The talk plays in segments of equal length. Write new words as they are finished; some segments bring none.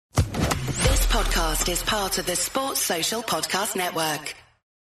podcast is part of the Sports Social Podcast Network.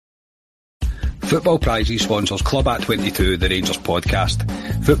 Football Prizes sponsors Club at 22, the Rangers podcast.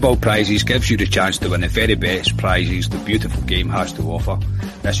 Football Prizes gives you the chance to win the very best prizes the beautiful game has to offer.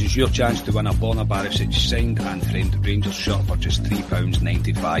 This is your chance to win a Borna Barisic signed and framed Rangers shirt for just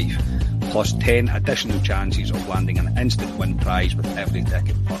 £3.95, plus 10 additional chances of landing an instant win prize with every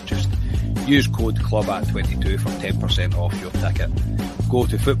ticket purchased. Use code Club at 22 for 10% off your ticket. Go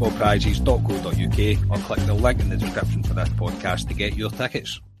to footballprizes.co.uk or click the link in the description for this podcast to get your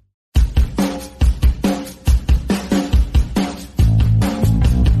tickets.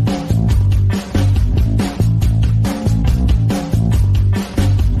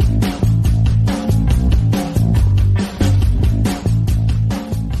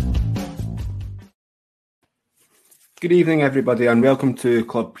 Good evening, everybody, and welcome to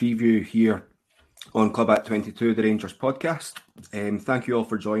Club Preview here on Club at 22, the Rangers podcast. Thank you all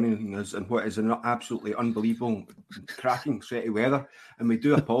for joining us in what is an absolutely unbelievable, cracking, sweaty weather. And we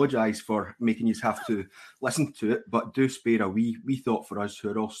do apologise for making you have to listen to it, but do spare a wee thought for us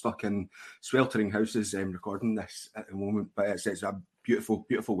who are all stuck in sweltering houses recording this at the moment. But it's a beautiful,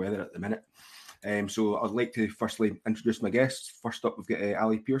 beautiful weather at the minute. So I'd like to firstly introduce my guests. First up, we've got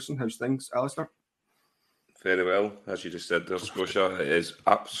Ali Pearson. How's things, Alistair? Very well, as you just said there, Scotia. It is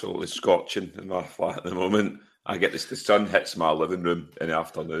absolutely scorching in my flat at the moment. I get this, the sun hits my living room in the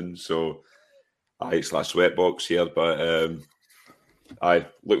afternoon, so it's like a sweatbox here. But I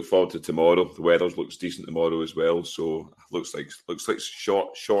look forward to tomorrow. The weather looks decent tomorrow as well, so looks like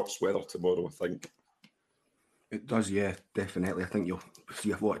shorts weather tomorrow, I think. It does, yeah, definitely. I think you'll see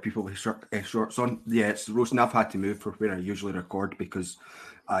a lot of people with shorts on. Yeah, it's roasting. I've had to move for where I usually record because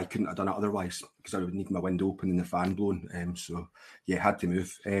I couldn't have done it otherwise because I would need my window open and the fan blowing. So, yeah, had to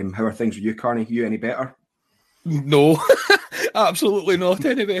move. How are things with you, Carney? You any better? No, absolutely not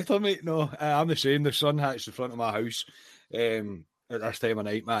any better, mate. No, I'm the same. The sun hits the front of my house at this time of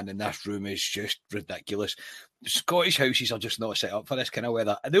night, man, and this room is just ridiculous. Scottish houses are just not set up for this kind of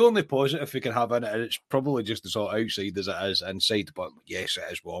weather. The only positive we can have in it, and it's probably just as hot outside as it is inside, but yes, it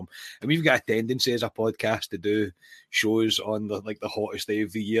is warm. And we've got a tendency as a podcast to do shows on the hottest day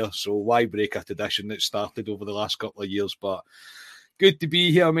of the year, so why break a tradition that started over the last couple of years? But good to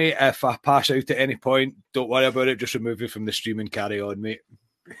be here, mate. If I pass out at any point, don't worry about it. Just remove me from the stream and carry on, mate.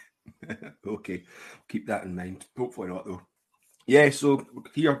 Okay, keep that in mind. Hopefully not, though. Yeah, so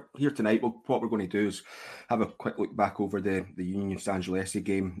here tonight, what we're going to do is have a quick look back over the Union Sangiovese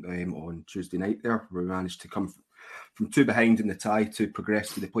game on Tuesday night there, where we managed to come from two behind in the tie to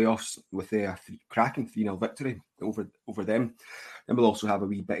progress to the playoffs with a cracking 3-0 victory over them. Then we'll also have a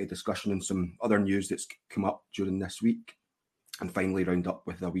wee bit of discussion and some other news that's come up during this week. And finally round up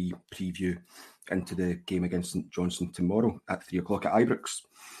with a wee preview into the game against St Johnstone tomorrow at 3 o'clock at Ibrox.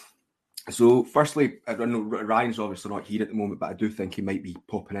 So, firstly, I don't know, Ryan's obviously not here at the moment, but I do think he might be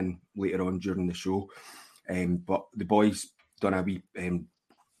popping in later on during the show. But the boys done a wee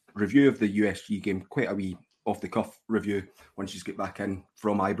review of the USG game, quite a wee off-the-cuff review once you get back in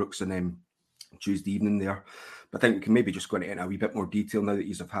from Ibrox and Tuesday evening there. But I think we can maybe just go into it in a wee bit more detail now that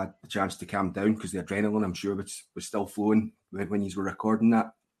you have had the chance to calm down, because the adrenaline, I'm sure, was still flowing when you were recording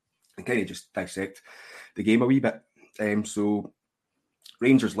that, and kind of just dissect the game a wee bit. So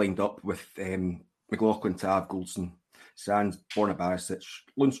Rangers lined up with McLaughlin, Tav, Goldson, Sands, Borna Barisic,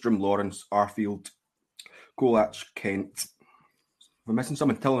 Lundstrom, Lawrence, Arfield, Kolach, Kent. We're missing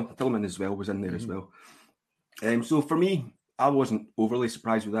someone. Tillman as well was in there as well. So for me, I wasn't overly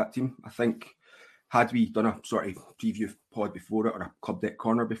surprised with that team. I think had we done a sort of preview pod before it or a club deck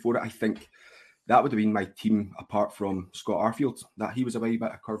corner before it, I think that would have been my team apart from Scott Arfield. That he was a wee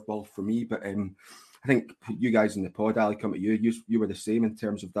bit of curveball for me, but I think you guys in the pod, Ali, come to you. You were the same in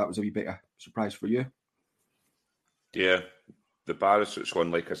terms of that was a wee bit of surprise for you. Yeah, the Barisic one,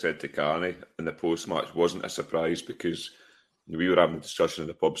 like I said to Carney in the post-match, wasn't a surprise because we were having a discussion in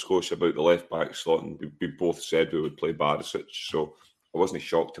the pub, Scotia, about the left-back slot, and we both said we would play Barisic, so I wasn't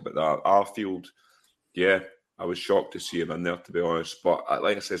shocked about that. Arfield, yeah, I was shocked to see him in there, to be honest, but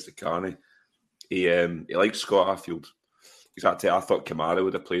like I said to Carney, he likes Scott Arfield. Exactly, I thought Kamara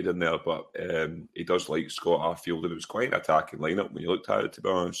would have played in there, but he does like Scott Arfield, and it was quite an attacking lineup when you looked at it, to be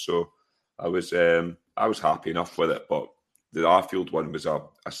honest. So I was happy enough with it, but the Arfield one was a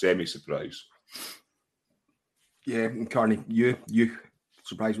semi-surprise. Yeah, and Carney, you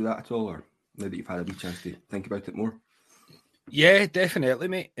surprised with that at all, or now that you've had a wee chance to think about it more? Yeah, definitely,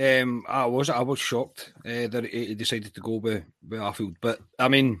 mate. I was shocked that he decided to go with Arfield, but I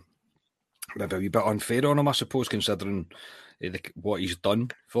mean, maybe a wee bit unfair on him, I suppose, considering what he's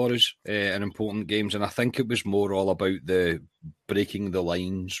done for us in important games. And I think it was more all about the breaking the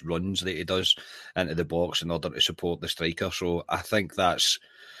lines, runs that he does into the box in order to support the striker. So I think that's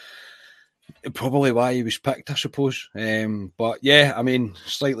probably why he was picked, I suppose. But yeah, I mean,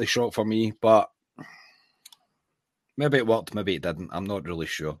 slightly shocked for me, but maybe it worked, maybe it didn't. I'm not really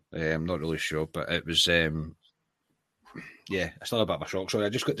sure. But it was, yeah, it's still a bit of a shock. Sorry, I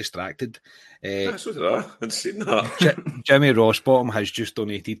just got distracted. So did I. I'd seen that. Jimmy Rossbottom has just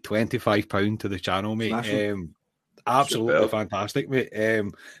donated £25 to the channel, mate. Absolutely fantastic, mate.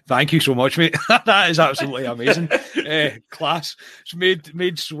 Thank you so much, mate. That is absolutely amazing. Class. It's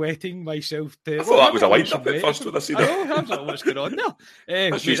made sweating myself. I thought that was a wind up at first when I seen it. I was like, what's going on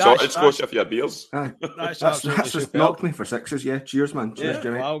there? That's you sorted, Scotia, for your beers. That's just knocked me for sixes, yeah. Cheers, man. Cheers,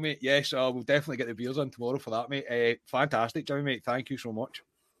 Jimmy. Wow, mate. Yes, I will definitely get the beers on tomorrow for that, mate. Fantastic, Jimmy, mate. Thank you so much.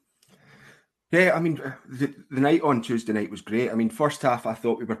 Yeah, I mean, the night on Tuesday night was great. I mean, first half, I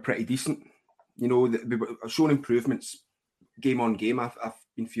thought we were pretty decent. You know, we were showing improvements game on game. I've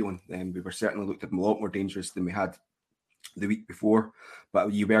been feeling we were certainly looked a lot more dangerous than we had the week before.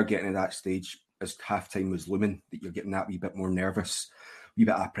 But you were getting to that stage as halftime was looming that you're getting that wee bit more nervous, wee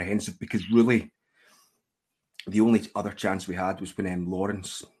bit apprehensive, because really the only other chance we had was when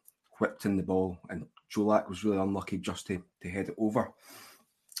Lawrence whipped in the ball and Cholak was really unlucky just to head it over.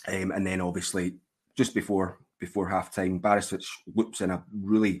 And then obviously just before halftime, Barisic loops in a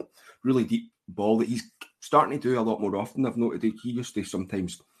really, really deep ball that he's starting to do a lot more often. I've noted he used to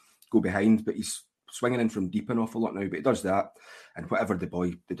sometimes go behind, but he's swinging in from deep an awful lot now. But he does that, and whatever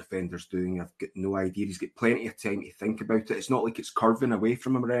the defender's doing, I've got no idea. He's got plenty of time to think about it. It's not like it's curving away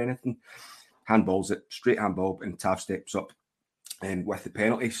from him or anything. Handballs it, straight handball, and Tav steps up and with the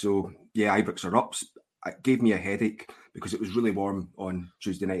penalty. So yeah, Ibrox are up. It gave me a headache because it was really warm on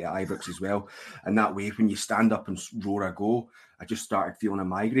Tuesday night at Ibrox as well. And that way, when you stand up and roar a goal, I just started feeling a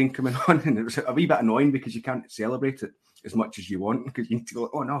migraine coming on. And it was a wee bit annoying because you can't celebrate it as much as you want because you need to go,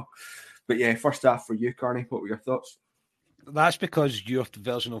 oh no. But yeah, first half for you, Carney, what were your thoughts? That's because your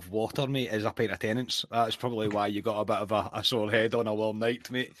version of water, mate, is a pint of Tennent's. That's probably why you got a bit of a sore head on a warm night,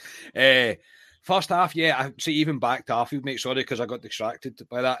 mate. First half, yeah, I see even back to Arfield, mate. Sorry, because I got distracted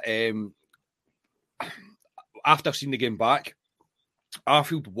by that. After seeing the game back,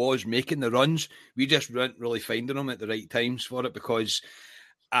 Arfield was making the runs. We just weren't really finding them at the right times for it because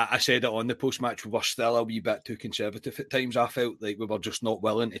I said it on the post-match, we were still a wee bit too conservative at times. I felt like we were just not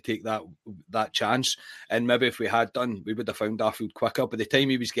willing to take that chance. And maybe if we had done, we would have found Arfield quicker. By the time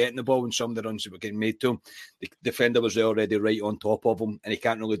he was getting the ball and some of the runs that were getting made to him, the defender was already right on top of him and he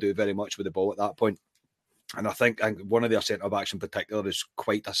can't really do very much with the ball at that point. And I think one of their centre-backs in particular is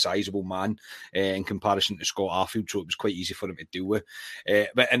quite a sizable man in comparison to Scott Arfield, so it was quite easy for him to deal with.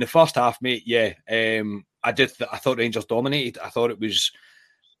 But in the first half, mate, yeah, I thought Rangers dominated. I thought it was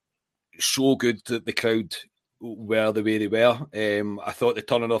so good that the crowd were the way they were. I thought the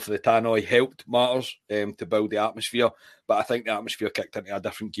turning off of the tannoy helped matters to build the atmosphere, but I think the atmosphere kicked into a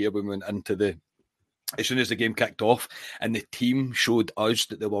different gear when we went into as soon as the game kicked off, and the team showed us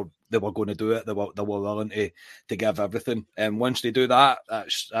that they were going to do it. They were willing to give everything. And once they do that,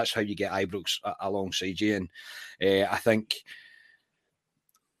 that's how you get Ibrox alongside you. And I think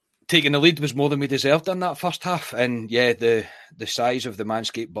taking the lead was more than we deserved in that first half. And yeah, the size of the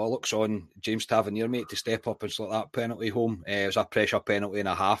Manscaped bollocks on James Tavernier, mate, to step up and slot that penalty home. It was a pressure penalty and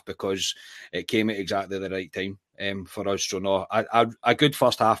a half because it came at exactly the right time for us. So no, a good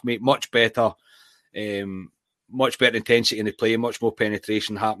first half, mate. Much better intensity in the play, much more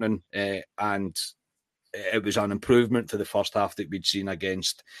penetration happening, and it was an improvement for the first half that we'd seen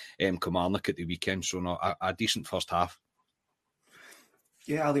against Kilmarnock at the weekend. So no, a decent first half.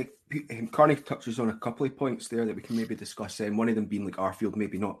 Yeah, Ali, Carney touches on a couple of points there that we can maybe discuss. One of them being like Arfield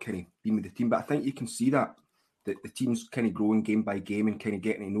maybe not kind of being with the team, but I think you can see that the team's kind of growing game by game and kind of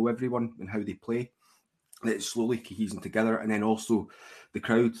getting to know everyone and how they play. That it's slowly cohesing together, and then also the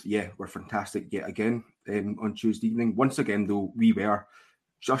crowd, were fantastic yet again on Tuesday evening. Once again, though, we were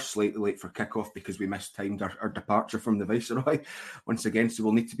just slightly late for kickoff because we mistimed our departure from the Viceroy once again, so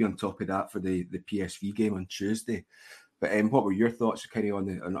we'll need to be on top of that for the PSV game on Tuesday. But what were your thoughts kind of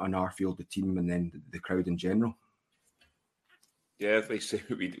on Arfield, the team, and then the crowd in general? Yeah, as they say,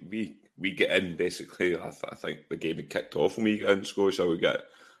 we get in basically. I think the game had kicked off when we get in Scotia. We get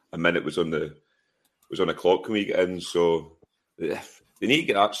a minute was on the clock when we get in, so they need to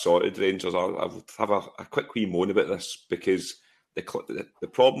get that sorted, Rangers. I'll have a quick wee moan about this because the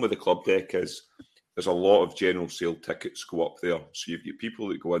problem with the club deck is there's a lot of general sale tickets go up there. So you've got people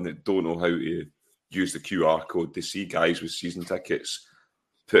that go in that don't know how to use the QR code. They see guys with season tickets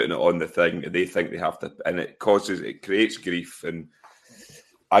putting it on the thing, and they think they have to, and it creates grief. And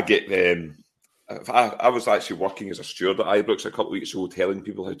I get I was actually working as a steward at Ibrox a couple of weeks ago, telling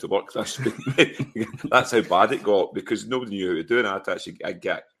people how to work this. That's how bad it got, because nobody knew how to do it. I had to actually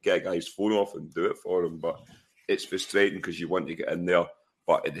get a guy's phone off and do it for him. But it's frustrating because you want to get in there.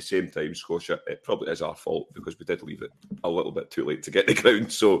 But at the same time, Scotia, it probably is our fault because we did leave it a little bit too late to get the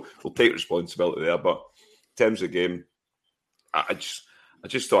ground. So we'll take responsibility there. But in terms of the game, I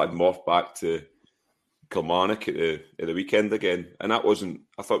just thought I'd morph back to Kilmarnock at the weekend again. And that wasn't,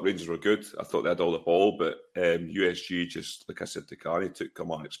 I thought Rangers were good. I thought they had all the ball, but USG just, like I said to Carney, took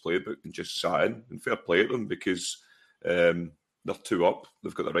Kilmarnock's playbook and just sat in, and fair play to them, because they're 2 up.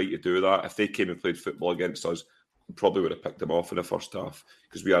 They've got the right to do that. If they came and played football against us, we probably would have picked them off in the first half,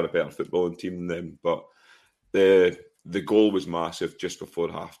 because we are a better footballing team than them. But the goal was massive just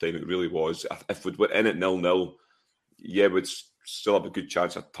before half-time. It really was. If we'd went in at 0-0, yeah, we'd still have a good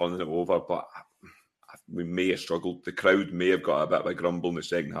chance of turning it over, but we may have struggled. The crowd may have got a bit of a grumble in the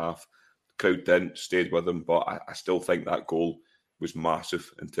second half. The crowd didn't, stayed with them, but I still think that goal was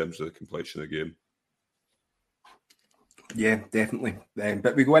massive in terms of the completion of the game. Yeah, definitely.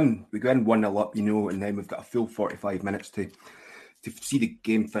 But we go in 1-0 up, and then we've got a full 45 minutes to see the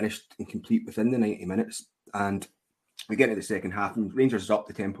game finished and complete within the 90 minutes. And we get into the second half, and Rangers is up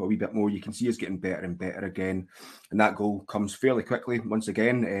the tempo a wee bit more. You can see us getting better and better again. And that goal comes fairly quickly once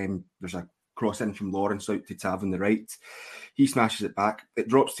again. There's a cross in from Lawrence out to Tav on the right. He smashes it back. It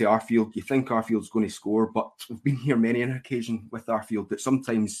drops to Arfield. You think Arfield's going to score, but we've been here many an occasion with Arfield that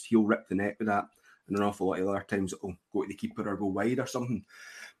sometimes he'll rip the net with that, and an awful lot of other times it'll go to the keeper or go wide or something.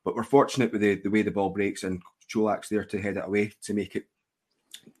 But we're fortunate with the way the ball breaks, and Cholak's there to head it away to make it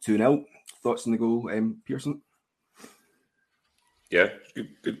 2-0. Thoughts on the goal, Pearson? Yeah,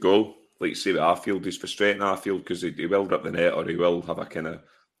 good goal. Like you say with Arfield, he's frustrating Arfield because he will rip the net, or he will have a kind of...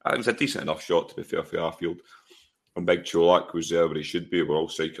 It was a decent enough shot, to be fair, for Arfield. And Big Cholak was there where he should be, where all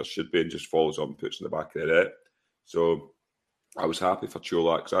strikers should be, and just follows up and puts in the back of the net. So I was happy for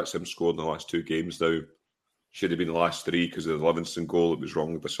Cholak, because that's him scored in the last 2 games now. Should have been the last 3 because of the Livingston goal. It was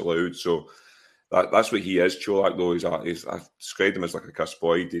wrongly disallowed. So that's what he is, Cholak, though. I've described him as like a Chris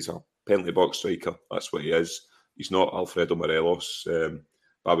Boyd. He's a penalty box striker. That's what he is. He's not Alfredo Morelos.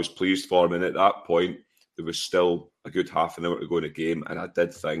 I was pleased for him, and at that point, there was still a good half an hour to go in the game, and I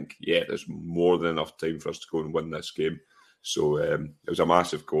did think, there's more than enough time for us to go and win this game. So it was a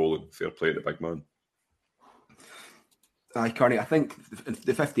massive goal, and fair play to the big man. Carney, I think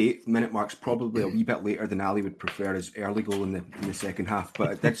the 58th minute mark's probably a wee bit later than Ali would prefer his early goal in the second half,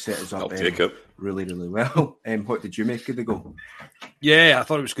 but it did set us up really, really well. What did you make of the goal? Yeah, I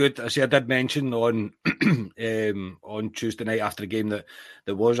thought it was good. I did mention on Tuesday night after the game that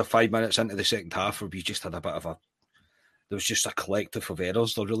there was a 5 minutes into the second half where we just had a bit of there was just a collective of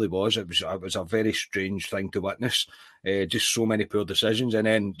errors. There really was. It was a very strange thing to witness. Just so many poor decisions. And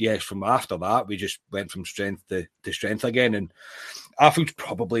then, yes, from after that, we just went from strength to strength again. And Arfield's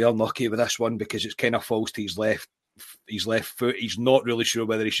probably unlucky with this one because it's kind of falls to his left foot. He's not really sure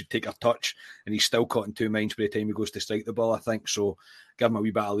whether he should take a touch, and he's still caught in 2 minds by the time he goes to strike the ball, I think. So give him a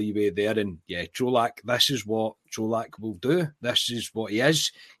wee bit of leeway there. And yeah, Cholak, this is what Cholak will do. This is what he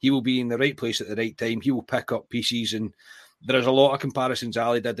is. He will be in the right place at the right time. He will pick up pieces, and there is a lot of comparisons.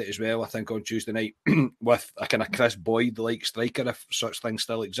 Ali did it as well, I think, on Tuesday night with a kind of Chris Boyd-like striker, if such things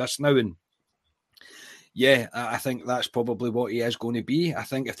still exist now. And yeah, I think that's probably what he is going to be. I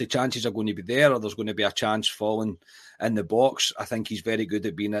think if the chances are going to be there, or there's going to be a chance falling in the box, I think he's very good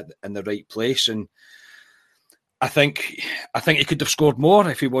at being in the right place. And I think he could have scored more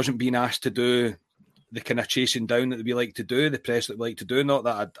if he wasn't being asked to do the kind of chasing down that we like to do, the press that we like to do. Not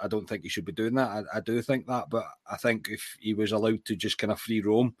that I don't think he should be doing that. I do think that, but I think if he was allowed to just kind of free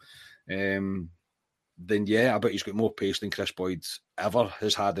roam, then yeah, I bet he's got more pace than Chris Boyd ever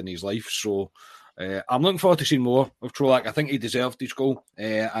has had in his life. So I'm looking forward to seeing more of Cholak. I think he deserved his goal,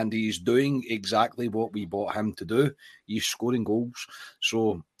 and he's doing exactly what we bought him to do. He's scoring goals,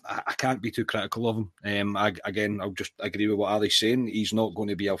 so I can't be too critical of him. I'll just agree with what Ali's saying. He's not going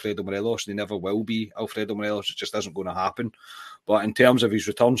to be Alfredo Morelos, and he never will be Alfredo Morelos. It just isn't going to happen. But in terms of his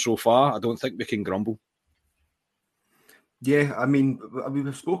return so far, I don't think we can grumble. Yeah, I mean,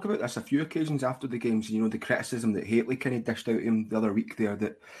 we've spoke about this a few occasions after the games, the criticism that Hateley kind of dished out at him the other week there,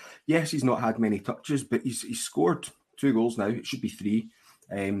 that yes, he's not had many touches, but he's scored 2 goals now. It should be 3.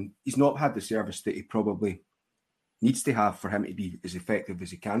 He's not had the service that he probably needs to have for him to be as effective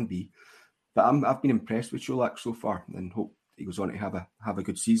as he can be. But I've been impressed with Cholak so far, and hope he goes on to have a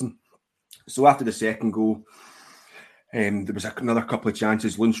good season. So after the second goal, there was another couple of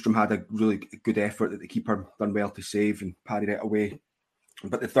chances. Lundstrom had a really good effort that the keeper done well to save and parried it away.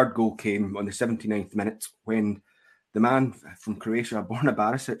 But the third goal came on the 79th minute when the man from Croatia, Borna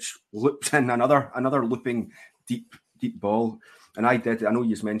Barisic, looped in another looping deep ball. And I know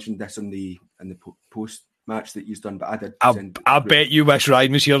you've mentioned this in the post match that you've done, but I did. I bet you wish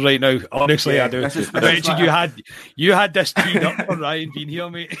Ryan was here right now. Honestly, yeah, I do. I bet you had this teed up for Ryan being here,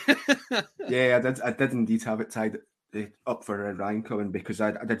 mate. Yeah, I did indeed have it tied up for Ryan coming, because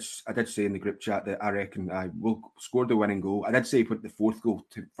I did say in the group chat that I reckon I will score the winning goal. I did say put the fourth goal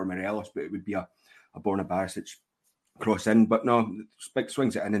for Morelos, but it would be a Borna Barisic cross in. But no, Spike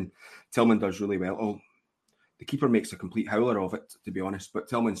swings it in, and Tillman does really well. The keeper makes a complete howler of it, to be honest, but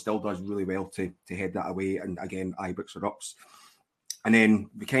Tillman still does really well to head that away. And again, Ibrox are ups. And then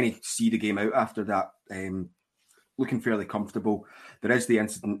we kind of see the game out after that, looking fairly comfortable. There is the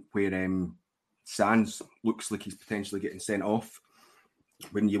incident where Sands looks like he's potentially getting sent off.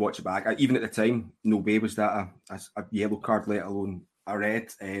 When you watch it back, even at the time, no way was that a yellow card, let alone a red.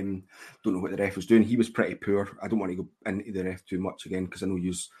 Don't know what the ref was doing. He was pretty poor. I don't want to go into the ref too much again, because I know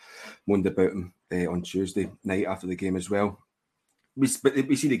you moaned about him on Tuesday night after the game as well. But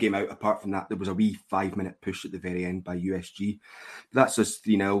we see the game out. Apart from that, there was a wee 5-minute push at the very end by USG. That's us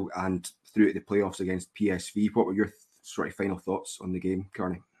 3-0 and through to the playoffs against PSV. What were your sort of final thoughts on the game,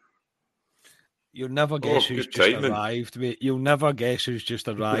 Carney? You'll never guess who's just arrived, mate. You'll never guess who's just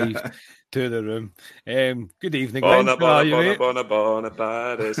arrived to the room. Good evening, Bona,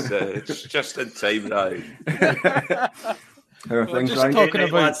 it's just in time now. How are things, Ryan? Talking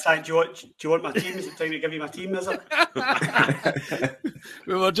about... lads, do you want my team? Is it time to give you my team, is it?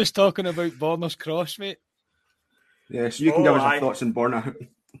 We were just talking about Borna's cross, mate. Yeah, so you can give us your thoughts on Borna.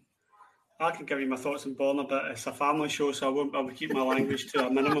 I can give you my thoughts on Borna, but it's a family show, so I'll keep my language to a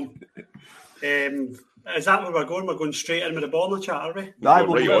minimum. Is that where we're going? We're going straight in with the Borna chat, are we?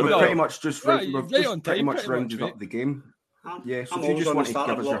 We're pretty much just rounded up the game. Yeah, so if you just want to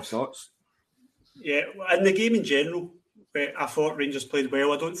give us your thoughts. Yeah, in the game in general, I thought Rangers played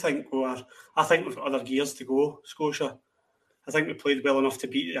well. I don't think I think we've got other gears to go, Scotia. I think we played well enough to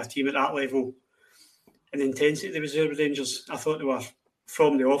beat a team at that level. And the intensity there was there with Rangers, I thought they were,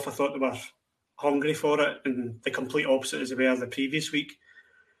 from the off, I thought they were hungry for it, and the complete opposite as they were the previous week.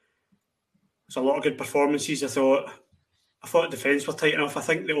 There's a lot of good performances. I thought defence were tight enough. I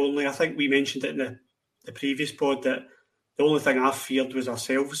think we mentioned it in the previous pod that the only thing I feared was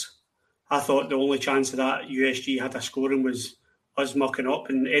ourselves. I thought the only chance of that USG had a scoring was us mucking up,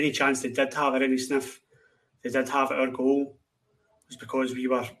 and any chance they did have, or any sniff they did have at our goal, was because we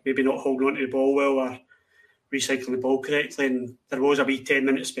were maybe not holding on to the ball well or recycling the ball correctly. And there was a wee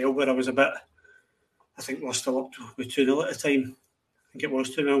 10-minute spell where I was I think we were still up with 2-0 at the time. I think it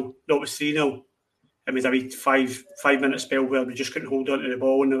was 2-0. No, it was 3-0. And we had a wee 5-minute spell where we just couldn't hold on to the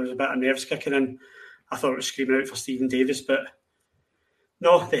ball, and there was a bit of nerves kicking in. I thought it was screaming out for Stephen Davis, but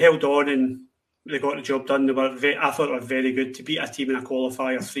no, they held on and they got the job done. I thought they were very good to beat a team in a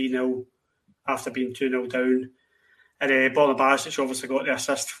qualifier 3-0 after being 2-0 down. And Borna Barisic obviously got the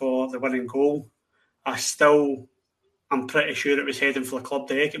assist for the winning goal. I'm pretty sure it was heading for the club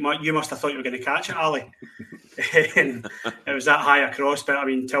deck. You must have thought you were going to catch it, Ali. It was that high across, but I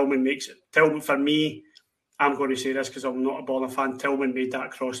mean, Tillman makes it. Tillman, for me, I'm going to say this because I'm not a Borna fan. Tillman made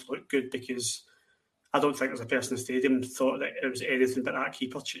that cross look good, because I don't think there's a person in the stadium thought that it was anything but that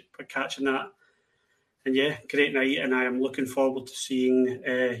keeper catching that. And yeah, great night, and I am looking forward to seeing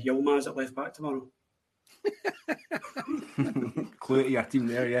Yilmaz at left back tomorrow. Clue to your team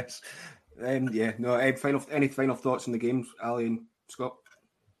there, yes. Any final thoughts on the games, Ali and Scott?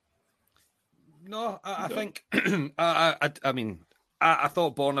 No, I think I mean I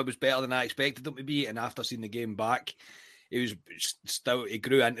thought Borna was better than I expected him to be, and after seeing the game back, he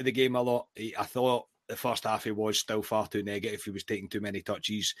grew into the game a lot. I thought the first half he was still far too negative. He was taking too many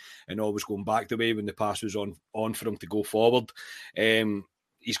touches and always going back the way when the pass was on for him to go forward.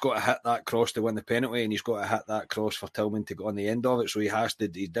 He's got to hit that cross to win the penalty, and he's got to hit that cross for Tillman to get on the end of it. So he has to.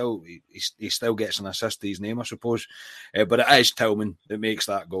 He still gets an assist to his name, I suppose. But it is Tillman that makes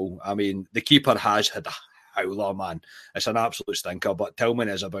that goal. I mean, the keeper has had a howler, man. It's an absolute stinker. But Tillman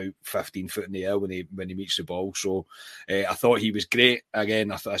is about 15 foot in the air when he meets the ball. So I thought he was great.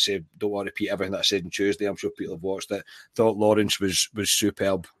 Again, I said, don't want to repeat everything that I said on Tuesday. I'm sure people have watched it. Thought Lawrence was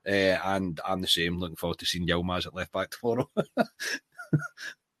superb, and I'm the same. Looking forward to seeing Yilmaz at left back tomorrow.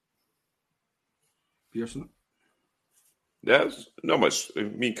 Pearson? Yeah, not much.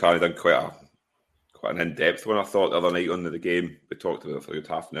 Me and Carney done quite an in-depth one, I thought, the other night on the game. We talked about it for about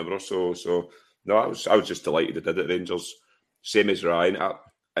half an hour or so. So, no, I was just delighted they did it, Rangers. Same as Ryan.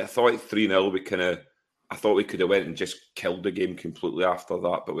 I thought 3-0, I thought we could have went and just killed the game completely after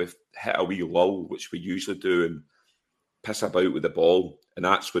that, but we've hit a wee lull, which we usually do, and piss about with the ball, and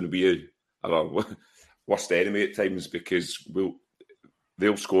that's when we are our worst enemy at times, because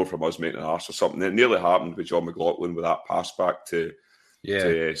they'll score from us making an arse or something. It nearly happened with John McLaughlin with that pass back to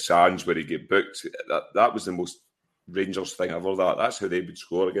Sands where he get booked. That was the most Rangers thing ever. That's how they would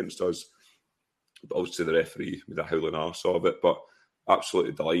score against us. But obviously the referee with a howling arse of it. But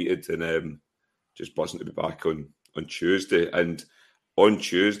absolutely delighted and just buzzing to be back on Tuesday. And on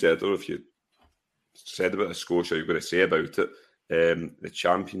Tuesday, I don't know if you said about Scotia, you're going to say about it. The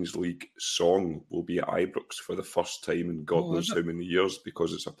Champions League song will be at Ibrox for the first time in God knows how many years,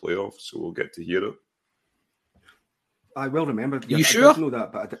 because it's a playoff, so we'll get to hear it. I will remember. You sure? I did know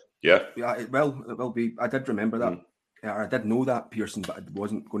that, but yeah, it will be. I did remember that. I did know that, Pearson, but I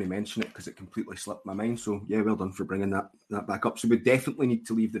wasn't going to mention it because it completely slipped my mind. So yeah, well done for bringing that back up. So we definitely need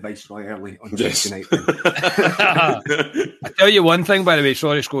to leave the Viceroy early on Tuesday night. I tell you one thing, by the way,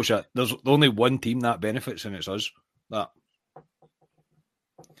 sorry, Scotia, there's only one team that benefits, and it's us.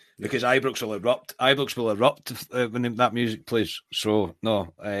 Because Ibrox will erupt. Ibrox will erupt when that music plays. So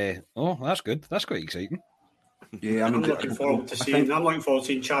no, that's good. That's quite exciting. Yeah, I'm looking forward to seeing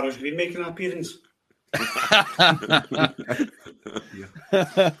Charles Green making an appearance. So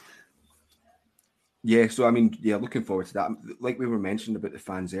looking forward to that. Like we were mentioning about the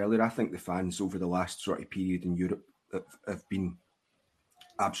fans earlier, I think the fans over the last sort of period in Europe have been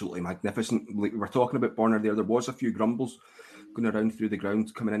absolutely magnificent. Like we were talking about Borner there was a few grumbles going around through the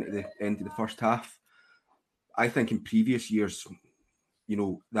ground coming into the end of the first half. I think in previous years,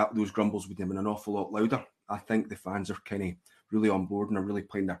 that those grumbles would have been an awful lot louder. I think the fans are kind of really on board and are really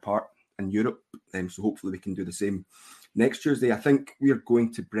playing their part in Europe. So hopefully we can do the same next Tuesday. I think we are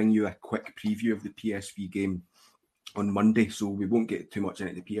going to bring you a quick preview of the PSV game on Monday, so we won't get too much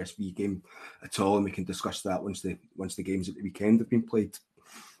into the PSV game at all, and we can discuss that once the games at the weekend have been played.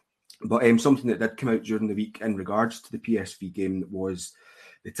 But something that did come out during the week in regards to the PSV game was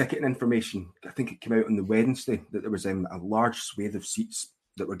the ticketing information. I think it came out on the Wednesday that there was a large swathe of seats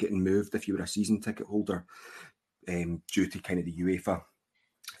that were getting moved if you were a season ticket holder, due to kind of the UEFA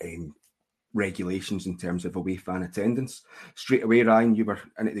regulations in terms of away fan attendance. Straight away, Ryan, you were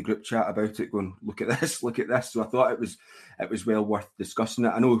into the group chat about it, going, look at this. So I thought it was well worth discussing it.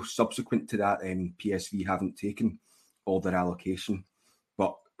 I know subsequent to that, PSV haven't taken all their allocation,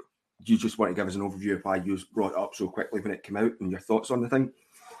 but do you just want to give us an overview of why you brought it up so quickly when it came out and your thoughts on the thing?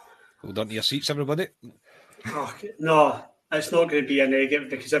 Hold on to your seats, everybody. No, it's not going to be a negative,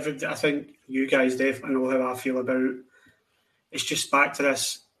 because I think you guys definitely know how I feel about. It's just back to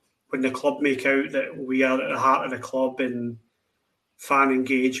this, when the club make out that we are at the heart of the club and fan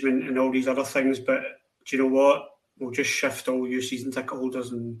engagement and all these other things, but do you know what? We'll just shift all you season ticket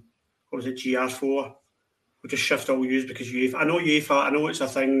holders and, what was it, GR4? We'll just shift all yous because UEFA. I know it's a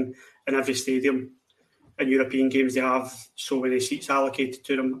thing in every stadium. In European games, they have so many seats allocated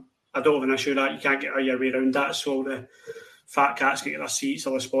to them. I don't have an issue with that. You can't get your way around that. So all the fat cats get their seats,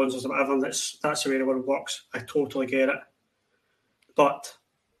 all the sponsors or whatever. That's the way the world works. I totally get it. But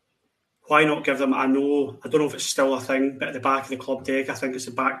why not give them, I don't know if it's still a thing, but at the back of the club deck, I think it's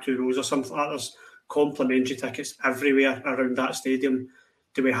the back 2 rows or something like that. There's complimentary tickets everywhere around that stadium.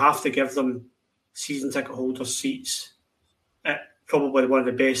 Do we have to give them season ticket holders seats at probably one of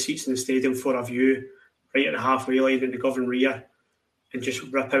the best seats in the stadium for a view, right at the halfway line in the Govan rear, and just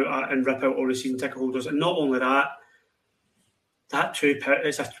rip out all the season ticket holders? And not only that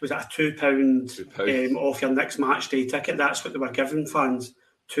 £2 was that a £2 off your next match day ticket? That's what they were giving fans.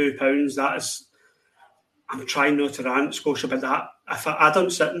 £2. That is. I'm trying not to rant, Scotia, but that if I don't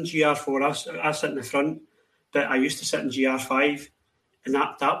sit in GR4, I sit in the front, but I used to sit in GR5, and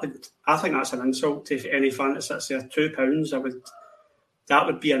that would, I think that's an insult to any fan that sits there. £2, that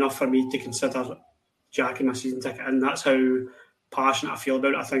would be enough for me to consider jacking my season ticket in. That's how passionate I feel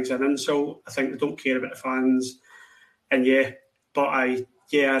about it. I think it's an insult. I think they don't care about the fans, and I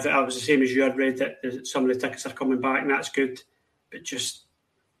was the same as you. I'd read that some of the tickets are coming back, and that's good, but just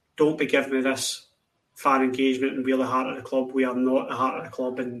don't be giving me this fan engagement and we're the heart of the club. We are not the heart of the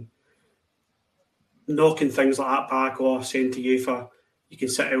club, and knocking things like that back, or saying to UEFA you can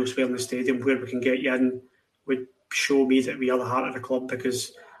sit elsewhere in the stadium where we can get you in, would show me that we are the heart of the club,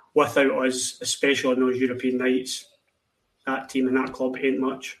 because without us, especially on those European nights, that team and that club ain't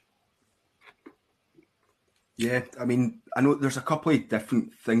much. Yeah, I mean, I know there's a couple of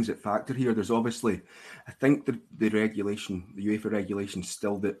different things that factor here. There's obviously, I think the regulation, the UEFA regulation,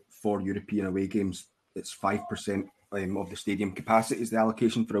 still that for European away games, it's 5% of the stadium capacity is the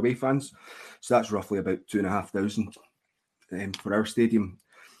allocation for away fans. So that's roughly about 2,500 for our stadium,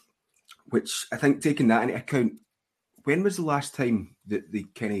 which I think, taking that into account, when was the last time that they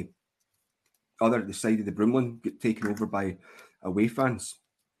kind of the side of the Broomlin get taken over by away fans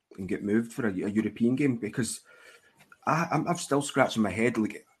and get moved for a European game, because I'm still scratching my head.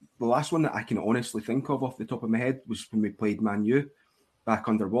 Like, the last one that I can honestly think of off the top of my head was when we played Man U back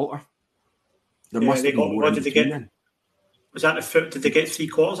under Walter. There must have been more in between then. Was that the foot? Did they get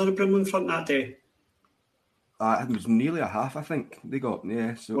 3/4 of the Broomlin front that day? It was nearly a half, I think they got.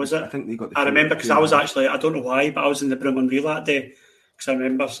 Yeah, so was it? I think they got. I remember because I was actually, I don't know why, but I was in the Broomlin Reel that day because I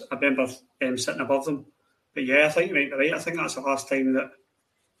remember sitting above them. But yeah, I think you might be right. I think that's the last time that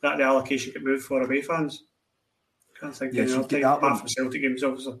the allocation get moved for away fans. I can't think of any other time apart from Celtic games,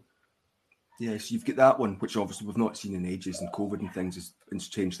 obviously. Yeah, so you've got that one, which obviously we've not seen in ages, and COVID and things has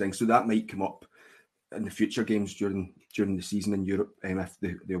changed things. So that might come up in the future games during the season in Europe, if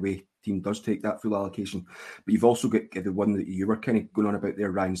the away team does take that full allocation. But you've also got the one that you were kind of going on about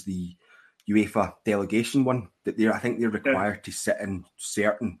there, Ryan's the UEFA delegation one, that I think they're required to sit in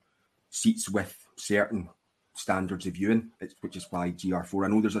certain seats with certain standards of viewing, which is why GR4. I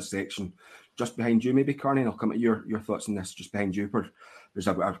know there's a section just behind you, maybe, Carney, and I'll come at your thoughts on this, just behind you, where there's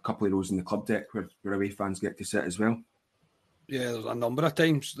a couple of rows in the club deck where away fans get to sit as well. Yeah, there's a number of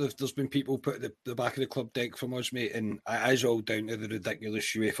times there's been people put at the back of the club deck from us, mate, and it is all down to the ridiculous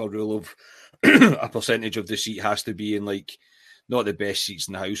UEFA rule of a percentage of the seat has to be in, like, not the best seats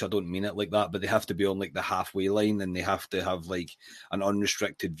in the house. I don't mean it like that, but they have to be on, like, the halfway line, and they have to have, like, an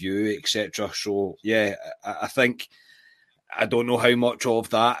unrestricted view, etc. So yeah, I think, I don't know how much of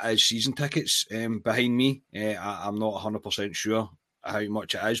that is season tickets behind me. I'm not 100% sure how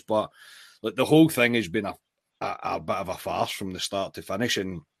much it is, but like, the whole thing has been a bit of a farce from the start to finish,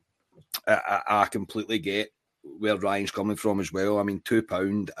 and I completely get where Ryan's coming from as well. I mean,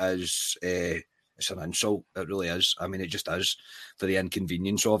 £2 is it's an insult. It really is. I mean, it just is, for the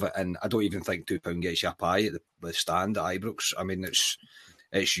inconvenience of it. And I don't even think £2 gets you a pie at the stand at Ibrox. I mean, it's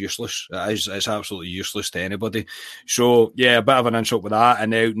useless. It's absolutely useless to anybody. So yeah, a bit of an insult with that.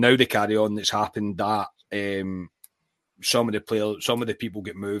 And now the carry on that's happened, that some of the people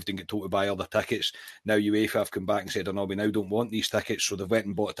get moved and get told to buy other tickets. Now UEFA have come back and said, "Oh no, we now don't want these tickets." So they've went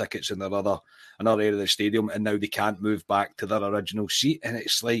and bought tickets in another area of the stadium, and now they can't move back to their original seat. And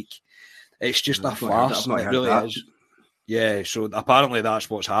it's like, it's just a farce. It really is. Yeah, so apparently that's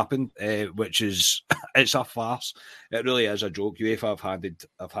what's happened, which is, it's a farce. It really is a joke. UEFA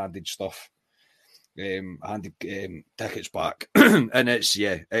have handed stuff. Tickets back, and it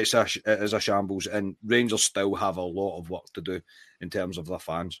is a shambles, and Rangers still have a lot of work to do in terms of their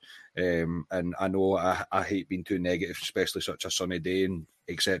fans, and I know I hate being too negative, especially such a sunny day and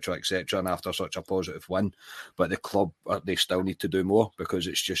etc, and after such a positive win, but the club, they still need to do more, because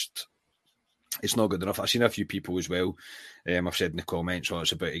it's not good enough. I've seen a few people as well. I've said in the comments,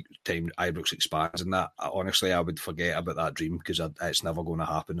 it's about time Ibrox expands, and that, honestly, I would forget about that dream, because it's never going to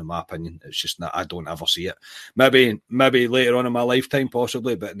happen, in my opinion. It's just not, I don't ever see it. Maybe later on in my lifetime,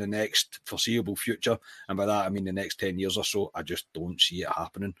 possibly, but in the next foreseeable future, and by that I mean the next 10 years or so, I just don't see it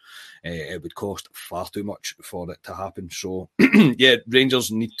happening. It would cost far too much for it to happen. So yeah,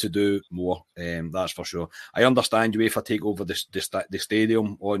 Rangers need to do more. That's for sure. I understand UEFA take over the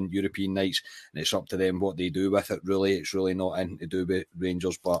stadium on European nights, and it's up to them what they do with it. Really, it's really not anything to do with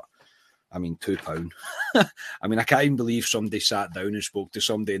Rangers. But I mean, £2. I mean, I can't even believe somebody sat down and spoke to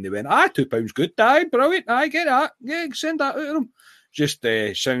somebody and they went, £2 good, brilliant, I get that, yeah, send that out to them. Just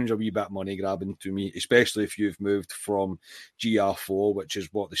sounds a wee bit money grabbing to me, especially if you've moved from GR4, which is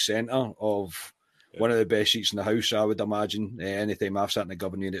the centre of one of the best seats in the house, I would imagine. Anytime I've sat in the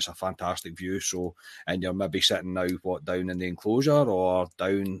governing, it's a fantastic view. So, and you're maybe sitting now, down in the enclosure, or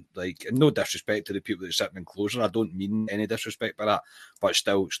down, like, no disrespect to the people that sit in the enclosure, I don't mean any disrespect by that, but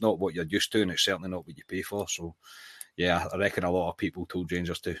still, it's not what you're used to, and it's certainly not what you pay for. So, yeah, I reckon a lot of people told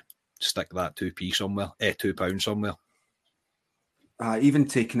Rangers to stick that £2 somewhere. Even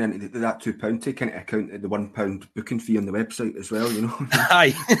taking into that £2, taking into account the £1 booking fee on the website as well, you know.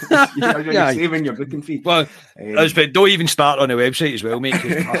 Aye. You're saving your booking fee. Well, don't even start on the website as well, mate.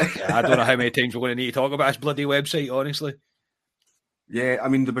 I don't know how many times we're going to need to talk about this bloody website, honestly. Yeah, I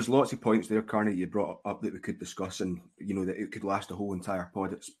mean, there was lots of points there, Carney, you brought up that we could discuss, and, you know, that it could last a whole entire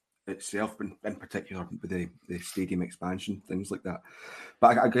pod itself, in particular with the stadium expansion, things like that.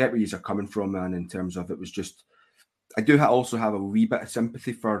 But I get where you're coming from, man, in terms of it was just, I do also have a wee bit of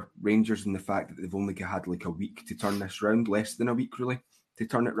sympathy for Rangers in the fact that they've only had like a week to turn this round, less than a week really, to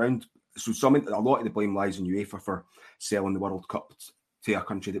turn it round. So a lot of the blame lies on UEFA for selling the World Cup to a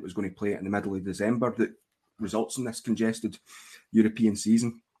country that was going to play it in the middle of December, that results in this congested European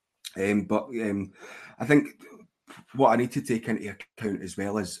season. But I think what I need to take into account as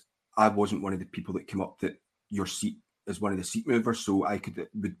well is, I wasn't one of the people that came up that your seat as one of the seat movers, so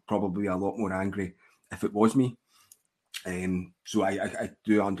would probably be a lot more angry if it was me. So I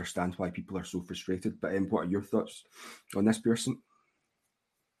do understand why people are so frustrated. But what are your thoughts on this, Pearson?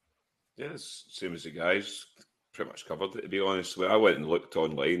 Yeah, it's same as the guys. Pretty much covered it, to be honest. When I went and looked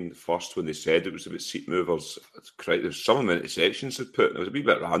online first when they said it was about seat movers, there's some amount of sections they put. It was a wee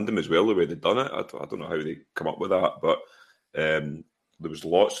bit random as well the way they'd done it. I don't know how they come up with that, but there was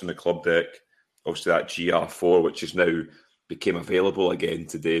lots in the club deck. Obviously, that GR4, which is now became available again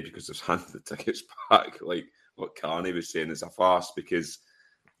today because they've handed the tickets back. Like what Carney was saying, is a farce because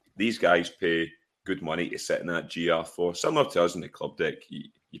these guys pay good money to sit in that GR4. Similar to us in the club deck,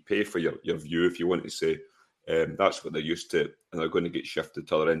 you pay for your view, if you want to say. That's what they're used to, and they're going to get shifted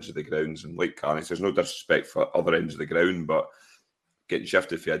to other ends of the grounds. And like Carney says, no disrespect for other ends of the ground, but getting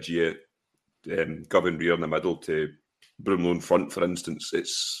shifted for a G, Govan rear in the middle to Broomloan front, for instance,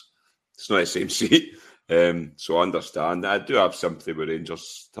 it's not the same seat. So I understand. I do have sympathy with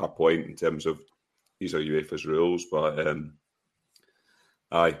Rangers to a point in terms of these are UEFA's rules, but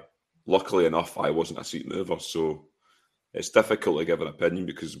luckily enough, I wasn't a seat mover, so it's difficult to give an opinion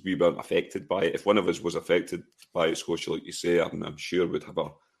because we weren't affected by it. If one of us was affected by it, Scotia, like you say, I'm sure we'd have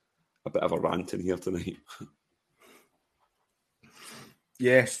a bit of a rant in here tonight.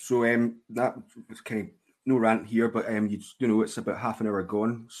 Yes, so that was kind of no rant here, but you know it's about half an hour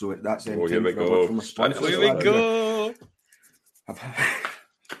gone, so that's here we go. From sponsors. Here we go.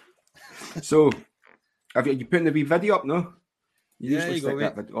 So, have you putting the wee video up? No, Yeah, you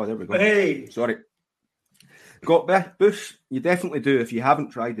go. Oh, there we go. Hey, sorry. Got Bush? You definitely do if you haven't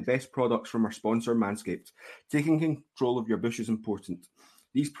tried the best products from our sponsor, Manscaped. Taking control of your bush is important.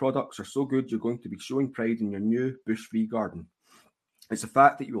 These products are so good you're going to be showing pride in your new bush-free garden. It's a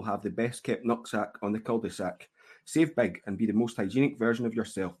fact that you will have the best kept knapsack on the cul-de-sac. Save big and be the most hygienic version of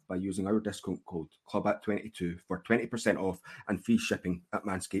yourself by using our discount code CLUBAT22 for 20% off and free shipping at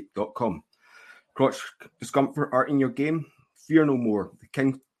manscaped.com. Crotch discomfort art in your game? Fear no more.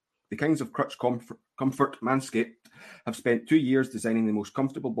 The kings of crotch comfort, Manscaped, have spent 2 years designing the most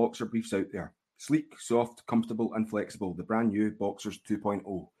comfortable boxer briefs out there. Sleek, soft, comfortable and flexible. The brand new Boxers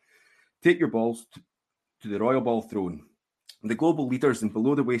 2.0. Take your balls to the Royal Ball throne. The global leaders in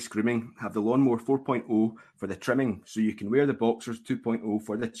below-the-waist grooming have the Lawnmower 4.0 for the trimming, so you can wear the Boxers 2.0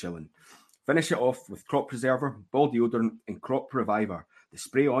 for the chilling. Finish it off with Crop Preserver, Ball Deodorant and Crop Reviver, the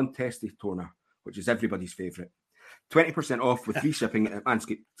spray-on testy toner, which is everybody's favourite. 20% off with free shipping at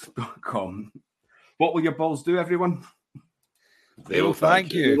manscaped.com. What will your balls do, everyone? They will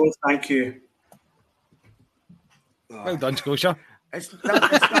thank you. They will thank you. Well done, Scotia. That's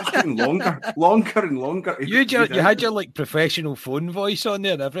getting longer and longer. You had your like professional phone voice on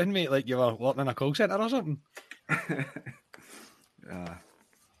there and everything, mate, like you were working in a call centre or something.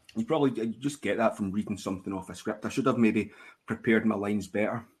 You just get that from reading something off a script. I should have maybe prepared my lines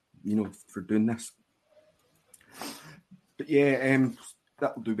better, for doing this. But yeah,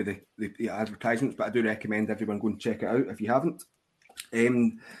 that'll do with the advertisements, but I do recommend everyone go and check it out if you haven't.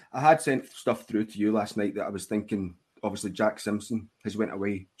 I had sent stuff through to you last night that I was thinking, obviously Jack Simpson has went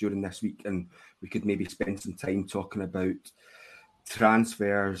away during this week and we could maybe spend some time talking about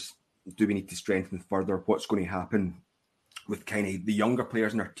transfers. Do we need to strengthen further? What's going to happen with kind of the younger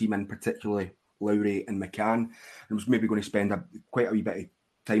players in our team, in particularly Lowry and McCann? I was maybe going to spend quite a wee bit of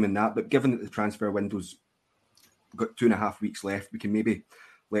time in that, but given that the transfer window's got 2.5 weeks left, we can maybe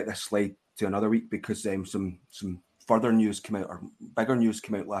let this slide to another week because some further news came out, or bigger news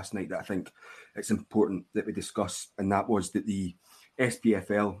came out last night that I think it's important that we discuss, and that was that the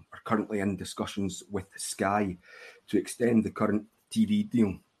SPFL are currently in discussions with Sky to extend the current TV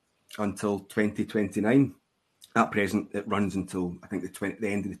deal until 2029. At present, it runs until, I think, the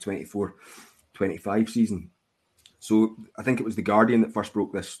end of the 24-25 season. So I think it was The Guardian that first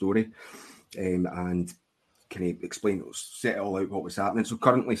broke this story and kind of set it all out what was happening. So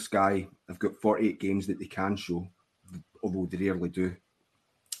currently Sky have got 48 games that they can show, although they rarely do.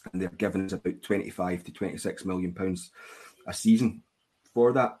 And they're giving us about 25 to 26 million pounds a season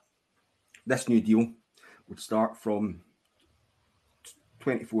for that. This new deal would start from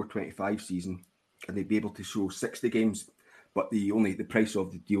 24-25 season, and they'd be able to show 60 games, but the price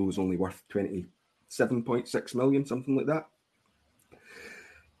of the deal is only worth 27.6 million, something like that.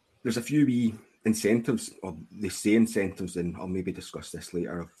 There's a few wee incentives, or they say incentives, and I'll maybe discuss this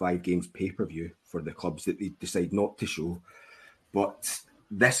later, of 5 games pay-per-view for the clubs that they decide not to show. But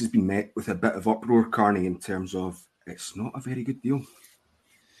this has been met with a bit of uproar, Carney, in terms of it's not a very good deal.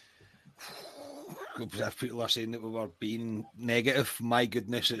 if people are saying that we were being negative, my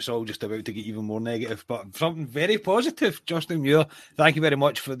goodness, it's all just about to get even more negative. But something very positive, Justin Muir. Thank you very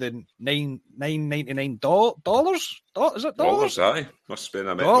much for the $9.99 dollars. Is it dollars? Aye, must have been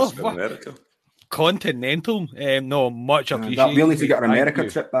America. Continental. No, much appreciated. We only need to get our America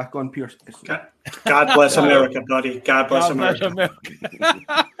trip back on, Pierce. God bless America, buddy. God bless America.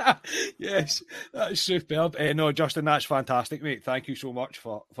 Yes, that's superb. No, Justin, that's fantastic, mate. Thank you so much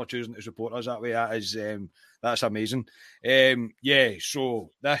for choosing to support us that way. That is, that's amazing.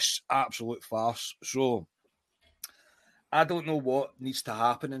 So this absolute farce. So I don't know what needs to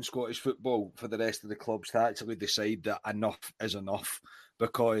happen in Scottish football for the rest of the clubs to actually decide that enough is enough,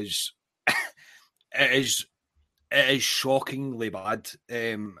 because it is shockingly bad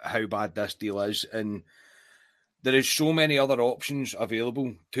how bad this deal is, and there is so many other options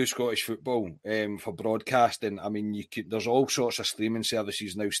available to Scottish football for broadcasting. I mean, there's all sorts of streaming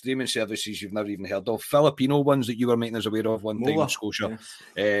services now. Streaming services you've never even heard of. Filipino ones that you were making us aware of one time in Scotia.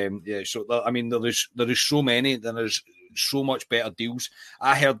 Yes. So I mean, there is so many. There is so much better deals.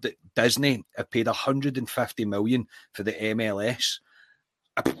 I heard that Disney have paid $150 million for the MLS.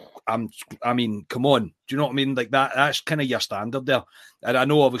 I mean, come on. Do you know what I mean? Like that's kind of your standard there. And I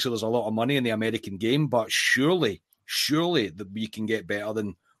know obviously there's a lot of money in the American game, but surely that we can get better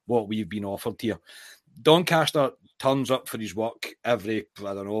than what we've been offered here. Doncaster turns up for his work every,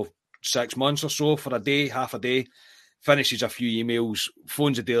 6 months or so for a day, half a day, finishes a few emails,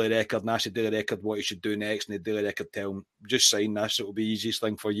 phones the Daily Record and asks the Daily Record what he should do next, and the Daily Record tell him, just sign this, it'll be the easiest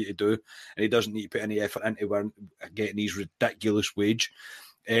thing for you to do. And he doesn't need to put any effort into getting his ridiculous wage.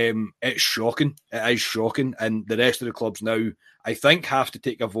 It's shocking. It is shocking. And the rest of the clubs now, I think, have to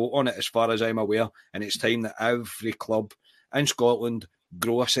take a vote on it as far as I'm aware. And it's time that every club in Scotland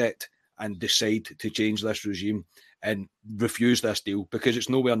grow a set and decide to change this regime and refuse this deal, because it's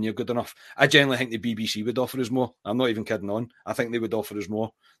nowhere near good enough. I generally think the BBC would offer us more. I'm not even kidding on. I think they would offer us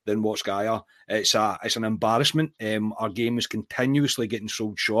more than what Sky are. It's an embarrassment. Our game is continuously getting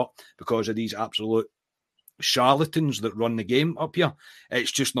sold short because of these absolute charlatans that run the game up here.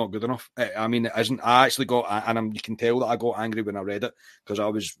 It's just not good enough. I mean, it isn't. I actually got, and you can tell that I got angry when I read it, because I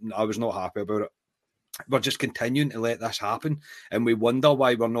was not happy about it. We're just continuing to let this happen, and we wonder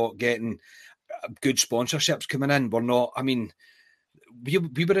why we're not getting good sponsorships coming in. We're not. I mean, we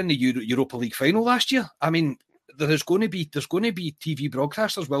were in the Europa League final last year. I mean, there's going to be TV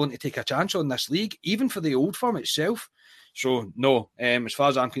broadcasters willing to take a chance on this league, even for the old firm itself. So, no, as far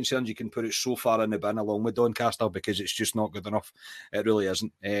as I'm concerned, you can put it so far in the bin along with Doncaster, because it's just not good enough. It really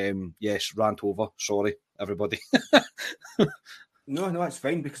isn't. Yes, rant over. Sorry, everybody. No, it's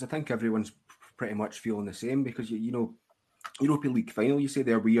fine, because I think everyone's pretty much feeling the same, because, you know, Europa League final, you say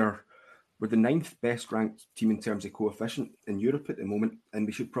there, we're the 9th best ranked team in terms of coefficient in Europe at the moment, and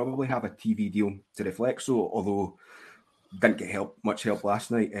we should probably have a TV deal to reflect so, although didn't get much help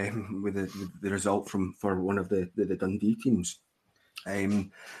last night with the result for one of the Dundee teams.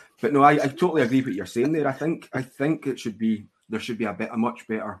 But no, I totally agree with what you're saying there. I think there should be a much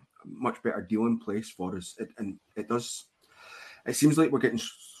better deal in place for us. It seems like we're getting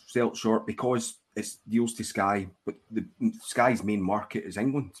sold short because it's deals to Sky, but Sky's main market is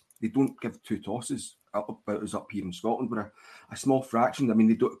England. They don't give two tosses about us up here in Scotland. We're a small fraction. I mean,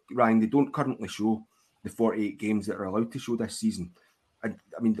 they don't currently show the 48 games that are allowed to show this season. I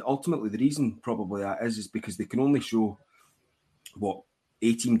mean, ultimately, the reason probably that is because they can only show,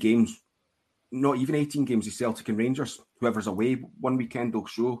 18 games, not even 18 games of Celtic and Rangers. Whoever's away one weekend, they'll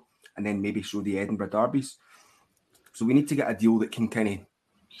show, and then maybe show the Edinburgh derbies. So we need to get a deal that can kind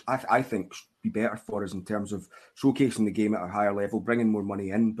of, I think, be better for us in terms of showcasing the game at a higher level, bringing more money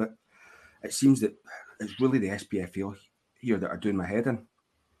in. But it seems that it's really the SPFL here that are doing my head in.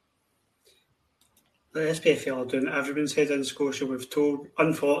 The SPFL are doing everyone's head in Scotia. We've told,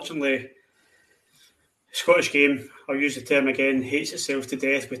 unfortunately, Scottish game, I'll use the term again, hates itself to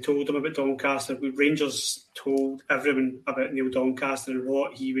death. We told them about Doncaster. Rangers told everyone about Neil Doncaster and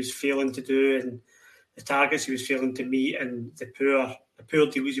what he was failing to do and the targets he was failing to meet and the poor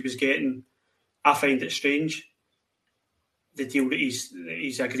deals he was getting. I find it strange. The deal that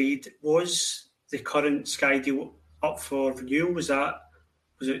he's agreed, was the current Sky deal up for renewal? Was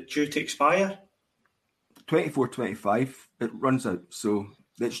it due to expire? 24-25, it runs out. So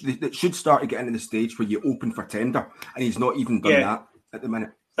it should start to get into the stage where you open for tender, and he's not even done that at the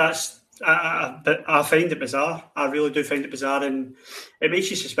minute. I find it bizarre. I really do find it bizarre, and it makes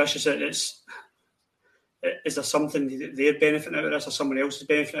you suspicious that is there something that they're benefiting out of this or someone else is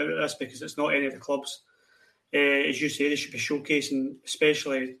benefiting out of this, because it's not any of the clubs. As you say, they should be showcasing,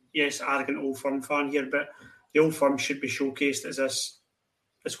 especially, yes, arrogant Old Firm fan here, but the Old Firm should be showcased as this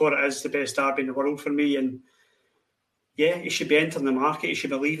it's what it is, the best derby in the world for me. And yeah, he should be entering the market. He should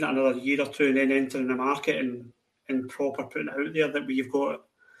be leaving it another year or two and then entering the market and proper putting it out there that we've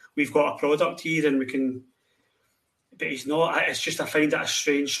got a product here and we can. But he's not. It's just I find it a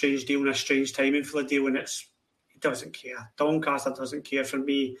strange deal and a strange timing for the deal, and he doesn't care. Doncaster doesn't care. For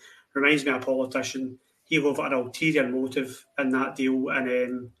me, reminds me of a politician. He'll have an ulterior motive in that deal,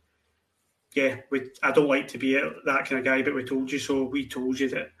 and I don't like to be that kind of guy, but we told you so. We told you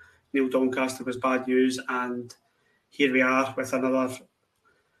that Neil Doncaster was bad news, and here we are with another.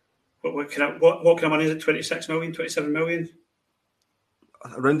 What kind of money is it? 26 million, 27 million?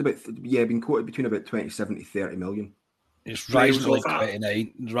 Around about, been quoted between about 27 to 30 million. It's rising to like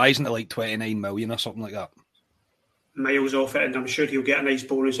 29, rising to like 29 million or something like that. Miles off it, and I'm sure he'll get a nice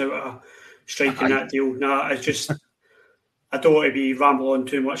bonus out of striking that deal. Nah, it's just I don't want to be rambling on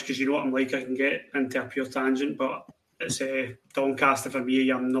too much because you know what I'm like. I can get into a pure tangent, but it's Doncaster for me.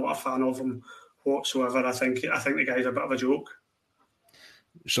 I'm not a fan of him whatsoever. I think the guy's a bit of a joke.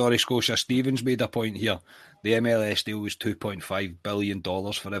 Sorry, Scotia. Stevens made a point here. The MLS deal was $2.5 billion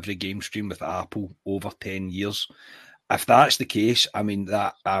for every game stream with Apple over 10 years. If that's the case, I mean,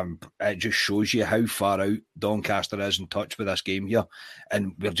 that it just shows you how far out Doncaster is in touch with this game here,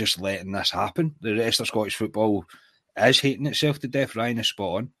 and we're just letting this happen. The rest of Scottish football is hating itself to death. Ryan is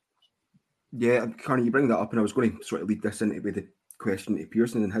spot on. Yeah, Carney, you bring that up, and I was going to sort of lead this into with the question to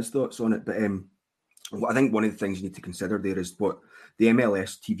Pearson and his thoughts on it, but I think one of the things you need to consider there is what the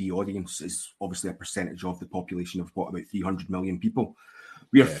MLS TV audience is obviously a percentage of the population of about 300 million people.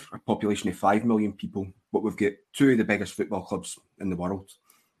 We have a population of 5 million people, but we've got two of the biggest football clubs in the world.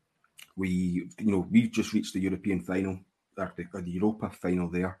 We've just reached the European final, or the Europa final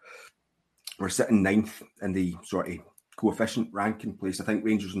there. We're sitting 9th in the sort of coefficient ranking place. I think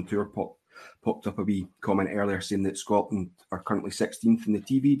Rangers on Tour popped up a wee comment earlier saying that Scotland are currently 16th in the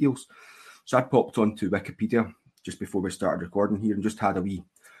TV deals. So I popped onto Wikipedia just before we started recording here and just had a wee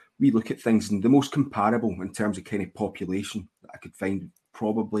look at things. And the most comparable in terms of kind of population that I could find would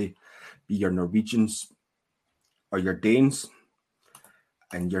probably be your Norwegians or your Danes.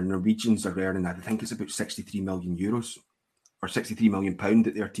 And your Norwegians are earning, I think it's about 63 million euros or 63 million pound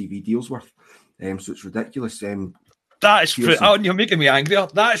that their TV deal's worth. So it's ridiculous. That's you're making me angry.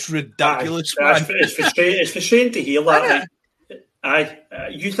 That's ridiculous. It's frustrating to hear that.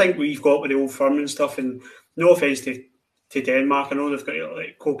 You think we've got with the old firm and stuff, and no offence to Denmark, I know they've got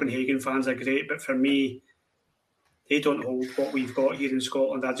like Copenhagen fans are great, but for me, they don't hold what we've got here in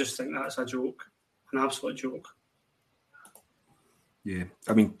Scotland. I just think that's a joke, an absolute joke. Yeah,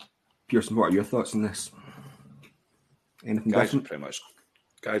 I mean, Pearson, what are your thoughts on this? Anything different?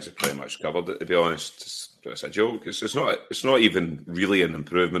 Guys have pretty much covered it. To be honest, it's a joke. It's not even really an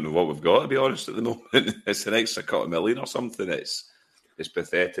improvement of what we've got. To be honest, at the moment, it's an extra couple of million or something. It's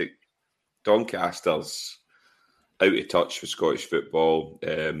pathetic. Doncaster's out of touch with Scottish football.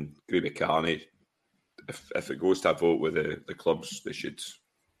 Agree with Carney. If it goes to a vote with the clubs, they should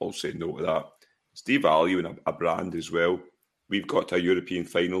all say no to that. It's devaluing a brand as well. We've got to a European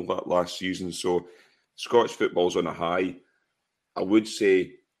final last season, so Scottish football's on a high. I would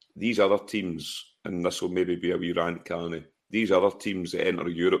say these other teams, and this will maybe be a wee rant, Carney, these other teams that enter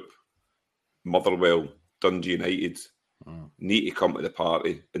Europe, Motherwell, Dundee United, need to come to the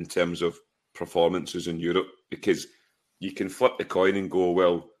party in terms of performances in Europe, because you can flip the coin and go,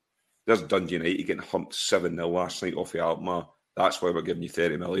 well, there's Dundee United getting humped 7-0 last night off the Alkmaar. That's why we're giving you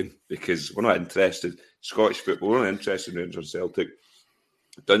 30 million, because we're not interested. Scottish football, we're not interested in Rangers and Celtic.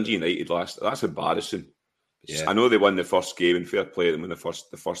 Dundee United that's embarrassing. Yeah. I know they won the first game, and fair play to them in the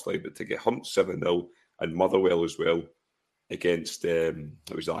first leg, but to get humped 7-0, and Motherwell as well against it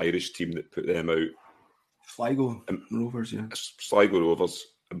was the Irish team that put them out. Sligo Rovers, yeah. Sligo Rovers,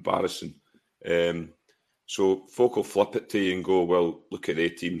 embarrassing. So folk will flip it to you and go, well, look at the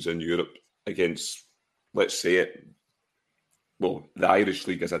teams in Europe against, let's say it, well, the Irish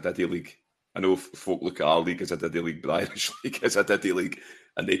League is a diddy league. I know folk look at our league as a diddy league, but the Irish League is a diddy league,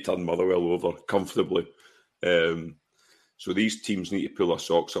 and they turn Motherwell over comfortably. So these teams need to pull their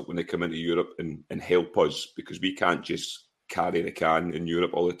socks up when they come into Europe and help us, because we can't just carry the can in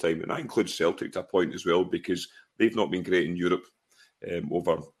Europe all the time. And that includes Celtic to a point as well, because they've not been great in Europe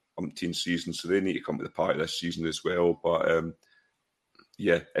over umpteen seasons, so they need to come to the party this season as well. But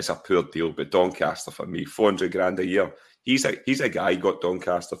it's a poor deal. But Doncaster for me, $400,000 a year. He's a guy got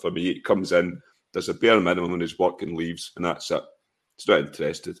Doncaster for me. He comes in, does a bare minimum in his work and leaves, and that's it. He's not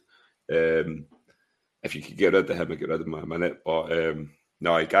interested. If you could get rid of him, I'd get rid of him in a minute. But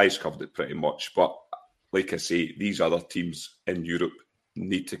no, guys covered it pretty much. But like I say, these other teams in Europe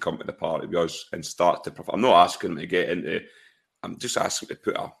need to come to the party with us and start to perform. I'm not asking them to get into I'm just asking to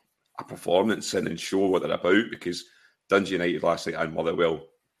put a performance in and show what they're about, because Dundee United last night and Motherwell,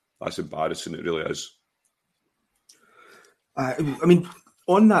 that's embarrassing, it really is. I mean,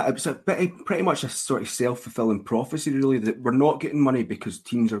 on that, it was pretty much a sort of self-fulfilling prophecy, really, that we're not getting money because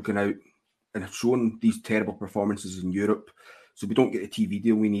teams are going out and have shown these terrible performances in Europe. So we don't get the TV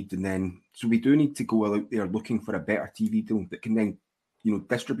deal we need, and then so we do need to go out there looking for a better TV deal that can then,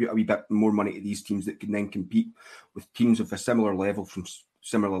 distribute a wee bit more money to these teams that can then compete with teams of a similar level from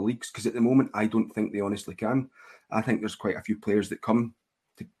similar leagues. Because at the moment, I don't think they honestly can. I think there's quite a few players that come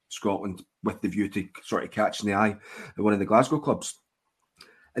to Scotland with the view to sort of catching the eye of one of the Glasgow clubs.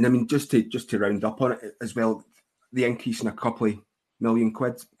 And I mean, just to round up on it as well, the increase in a couple of £1 million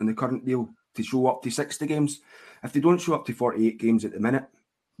in the current deal to show up to 60 games. If they don't show up to 48 games at the minute,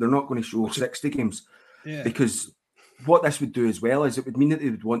 they're not going to show 60 games. Yeah. Because what this would do as well is it would mean that they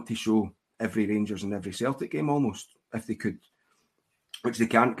would want to show every Rangers and every Celtic game almost, if they could. Which they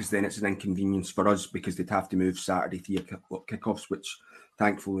can't, because then it's an inconvenience for us, because they'd have to move Saturday 3 o'clock kickoffs, which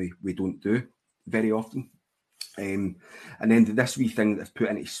thankfully we don't do very often. And then this wee thing that they've put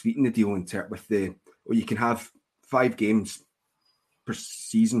in to sweeten the deal with you can have 5 games per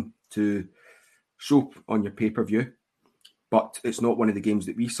season to show on your pay-per-view, but it's not one of the games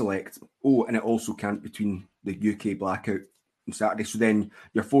that we select. Oh, and it also can't between the UK blackout and Saturday. So then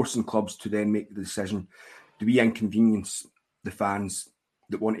you're forcing clubs to then make the decision: do we inconvenience the fans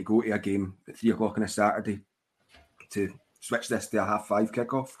that want to go to a game at 3 o'clock on a Saturday to switch this to a 5:30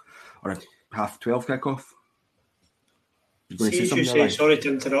 kickoff or a 12:30 kickoff? Sorry to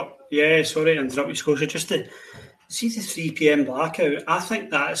interrupt. Yeah, sorry to interrupt you, Scotia. Just to see the 3 p.m. blackout, I think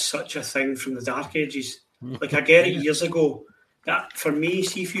that is such a thing from the dark ages. Like, I get it years ago. That for me,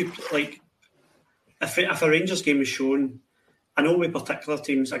 see if you like, if a Rangers game is shown, I know with particular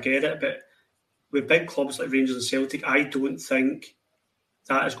teams I get it, but with big clubs like Rangers and Celtic, I don't think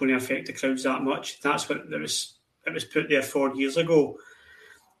that is going to affect the crowds that much. That's what it was put there 4 years ago,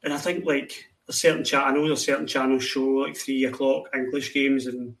 and I think like a certain I know there's certain channels show like 3 o'clock English games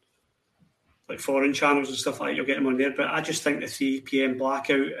and like foreign channels and stuff like that. You'll get them on there, but I just think the 3 p.m.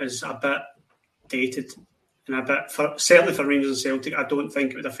 blackout is a bit dated and a bit certainly for Rangers and Celtic. I don't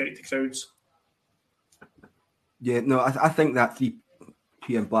think it would affect the crowds. Yeah, no, I think that 3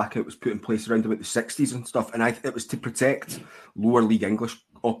 p.m. blackout was put in place around about the 60s and stuff, and it was to protect lower league English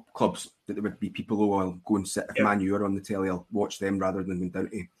clubs, that there would be people who will go and sit. If Man U are on the telly, I'll watch them rather than going down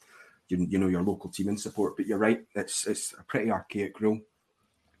to your local team and support. But you're right, it's a pretty archaic rule.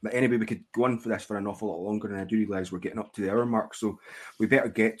 But anyway, we could go on for this for an awful lot longer, and I do realise we're getting up to the hour mark, so we better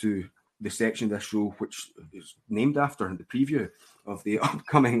get to the section of this show which is named after the preview of the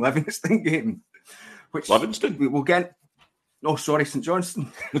upcoming Livingston game. Which Livingston? We'll get... Oh, sorry, St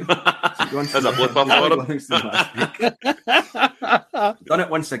Johnstone. There's a blip up for Livingston last week. Done it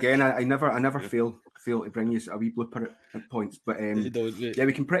once again. I never fail to bring you a wee blooper at points. But yeah,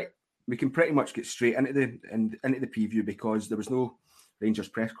 we can pretty much get straight into the preview, because there was no Rangers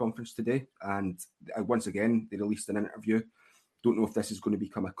press conference today, and once again they released an interview. Don't know if this is going to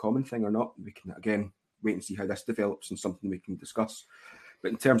become a common thing or not. We can again wait and see how this develops, and something we can discuss.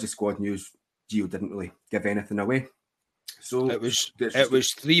 But in terms of squad news, Gio didn't really give anything away. So it was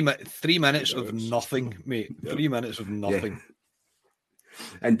 3 minutes of nothing, mate. 3 minutes of nothing.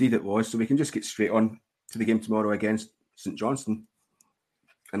 Yeah. Indeed it was. So we can just get straight on to the game tomorrow against St Johnstone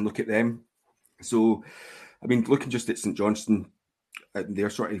and look at them. So, I mean, looking just at St Johnstone, their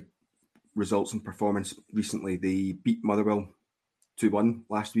sort of results and performance recently, they beat Motherwell 2-1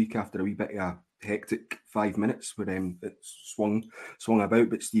 last week after a wee bit of a hectic 5 minutes where it swung about,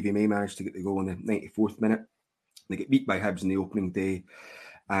 but Stevie May managed to get the goal in the 94th minute. They get beat by Hibs in the opening day,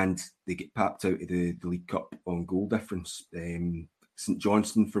 and they get papped out of the League Cup on goal difference. St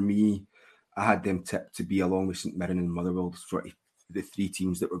Johnstone, for me, I had them tipped to be, along with St Mirren and Motherwell, sort of the 3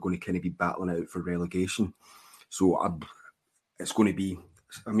 teams that were going to kind of be battling out for relegation. So it's going to be...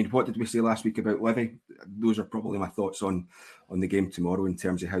 I mean, what did we say last week about Livy? Those are probably my thoughts on the game tomorrow in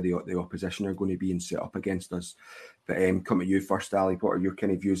terms of how the opposition are going to be and set up against us. But come to you first, Ali. What are your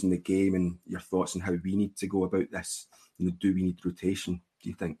kind of views on the game and your thoughts on how we need to go about this? Do we need rotation, do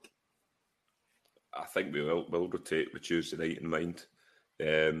you think? I think we will rotate with Tuesday night in mind.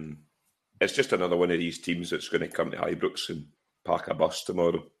 It's just another one of these teams that's going to come to Ibrox and park a bus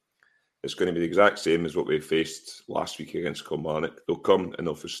tomorrow. It's going to be the exact same as what we faced last week against Kilmarnock. They'll come and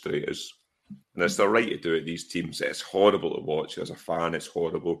they'll frustrate us. And it's their right to do it, these teams. It's horrible to watch. As a fan, it's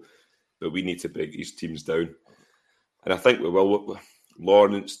horrible. But we need to break these teams down. And I think we will.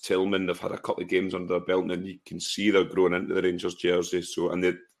 Lawrence, Tillman, they've had a couple of games under their belt, and you can see they're growing into the Rangers jersey. So, and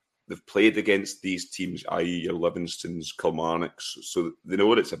they've played against these teams, i.e. your Livingstons, Kilmarnocks, so they know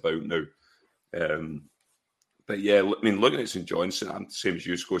what it's about now. But yeah, I mean, looking at St Johnstone, I'm the same as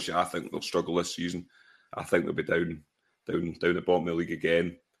you, Scotia. I think they'll struggle this season. I think they'll be down the bottom of the league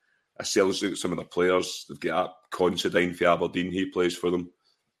again. I see some of the players. They've got Considine for Aberdeen. He plays for them.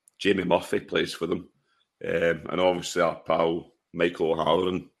 Jamie Murphy plays for them. And obviously our pal Michael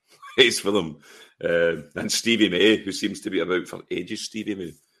O'Halloran plays for them. And Stevie May, who seems to be about for ages,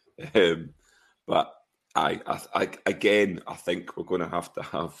 Stevie May. But I think we're going to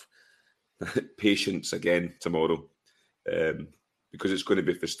have patience again tomorrow, because it's going to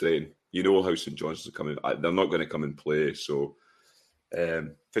be frustrating. You know how St Johnstone are coming. They're not going to come and play, so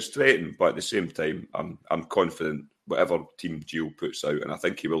frustrating. But at the same time, I'm confident whatever team Gio puts out, and I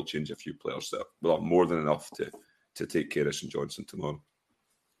think he will change a few players that will have more than enough to take care of St Johnstone tomorrow.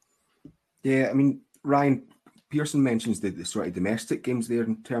 Yeah, I mean, Ryan Pearson mentions the sort of domestic games there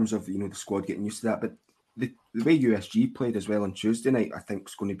in terms of the squad getting used to that, but the way USG played as well on Tuesday night, I think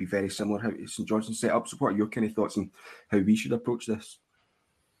is going to be very similar how St Johnstone set up. So what are your kind of thoughts on how we should approach this?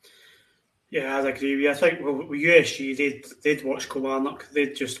 Yeah, I'd agree with you. I think with USG, they'd watch Kilmarnock.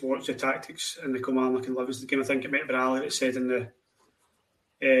 They'd just watch the tactics in the Kilmarnock and Livingston game. I think it might have been Ali that said in the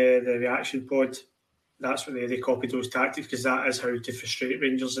reaction pod, that's what they copied those tactics, because that is how to frustrate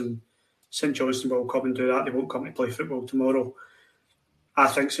Rangers, and St Johnstone will come and do that. They won't come to play football tomorrow. I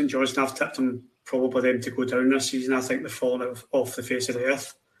think St Johnstone, I've tipped them probably them to go down this season. I think they've fallen off the face of the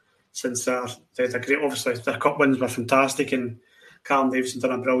earth since they had a great, obviously their cup wins were fantastic and Callum Davidson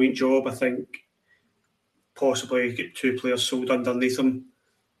done a brilliant job. I think possibly get 2 players sold underneath them,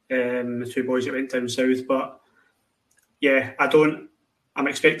 the 2 boys that went down south. But yeah, I'm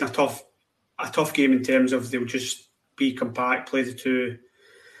expecting a tough game in terms of they'll just be compact, play the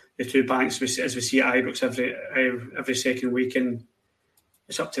two banks as we see at Ibrox every second week, and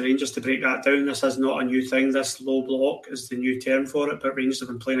it's up to Rangers to break that down. This is not a new thing. This low block is the new term for it, but Rangers have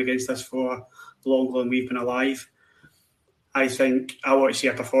been playing against this for longer than we've been alive. I think I want to see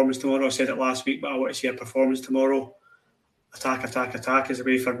a performance tomorrow. I said it last week, but I want to see a performance tomorrow. Attack is the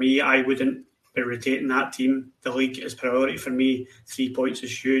way for me. I wouldn't be rotating that team. The league is priority for me. 3 points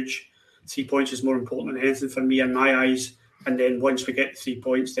is huge. 3 points is more important than anything for me in my eyes. And then once we get 3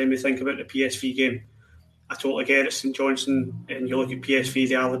 points, then we think about the PSV game. I totally get it, St Johnstone, and you look at PSV,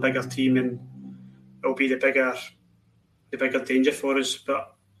 they are the bigger team and it'll be the bigger danger for us.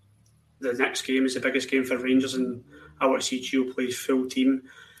 But the next game is the biggest game for Rangers, and I want to see Gio play full team.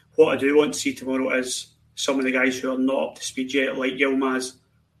 What I do want to see tomorrow is some of the guys who are not up to speed yet, like Yilmaz,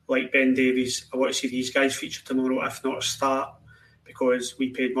 like Ben Davies. I want to see these guys feature tomorrow, if not start, because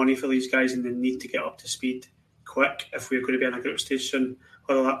we paid money for these guys and they need to get up to speed quick if we're going to be in a group stage soon,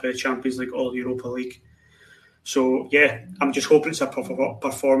 whether that be the Champions League or the Europa League. So yeah, I'm just hoping it's a proper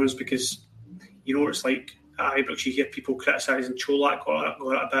performance, because you know what it's like at Ibrox. You hear people criticising Cholak got it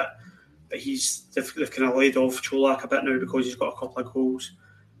a bit, but they've kind of laid off Cholak a bit now because he's got a couple of goals.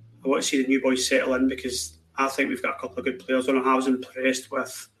 I want to see the new boys settle in, because I think we've got a couple of good players on. I was impressed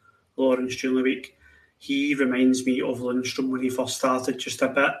with Lawrence during the week. He reminds me of Lundstrom when he first started, just a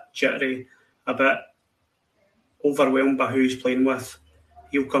bit jittery, a bit overwhelmed by who he's playing with.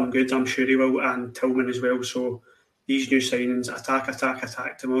 He'll come good, I'm sure he will, and Tillman as well. So these new signings,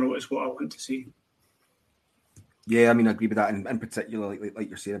 attack tomorrow is what I want to see. Yeah, I mean, I agree with that, and in particular, like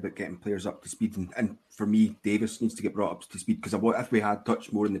you're saying about getting players up to speed. And for me, Davis needs to get brought up to speed, because if we had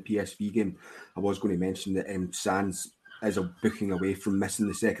touched more in the PSV game, I was going to mention that Sands is a booking away from missing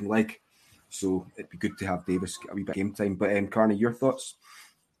the second leg. So it'd be good to have Davis get a wee bit of game time. But Carney, your thoughts?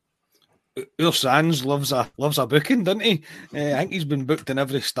 Sands loves a booking, doesn't he? I think he's been booked in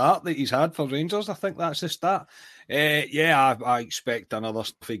every start that he's had for Rangers. I think that's the start. I expect another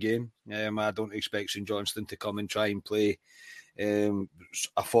stuffy game. I don't expect St Johnstone to come and try and play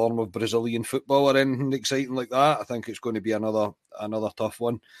a form of Brazilian football or anything exciting like that. I think it's going to be another tough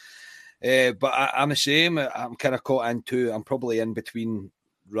one. But I'm the same. I'm kind of caught into. I'm probably in between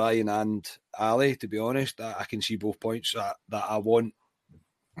Ryan and Ali, to be honest. I can see both points that I want.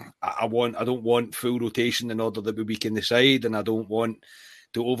 I don't want full rotation in order that we weaken the side, and I don't want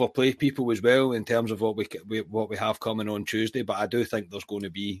to overplay people as well in terms of what we have coming on Tuesday. But I do think there's going to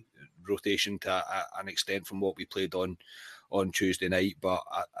be rotation to an extent from what we played on Tuesday night. But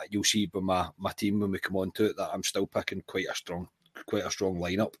you'll see by my team when we come on to it that I'm still picking quite a strong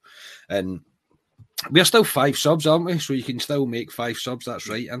lineup, and we're still 5 subs, aren't we? So you can still make 5 subs. That's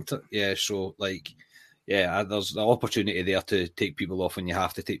right, isn't it? Yeah. So there's the opportunity there to take people off when you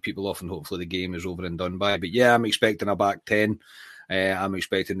have to take people off, and hopefully the game is over and done by. But yeah, I'm expecting a back 10. I'm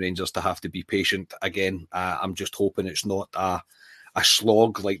expecting Rangers to have to be patient again. I'm just hoping it's not a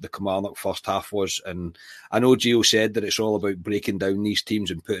slog like the Kilmarnock first half was. And I know Gio said that it's all about breaking down these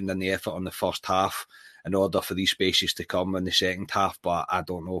teams and putting in the effort on the first half in order for these spaces to come in the second half, but I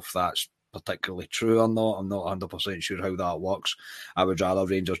don't know if that's particularly true or not. I'm not 100% sure how that works. I would rather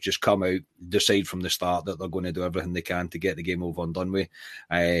Rangers just come out, decide from the start that they're going to do everything they can to get the game over and done with,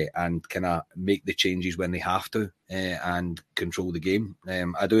 and kind of make the changes when they have to, and control the game.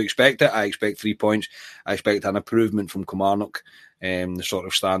 I do expect it. I expect 3 points. I expect an improvement from Kilmarnock, the sort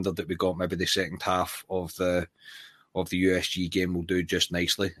of standard that we got maybe the second half of the USG game will do just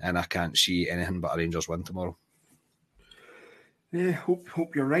nicely, and I can't see anything but a Rangers win tomorrow. Yeah,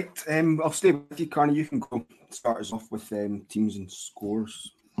 hope you're right. I'll stay with you, Carney. You can go start us off with teams and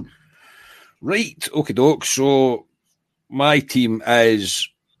scores. Right, okie doke. So my team is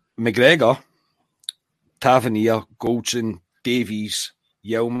McGregor, Tavernier, Goldson, Davies,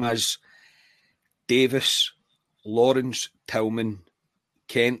 Yilmaz, Davis, Lawrence, Tillman,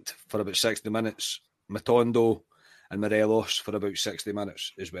 Kent for about 60 minutes, Matondo and Morelos for about 60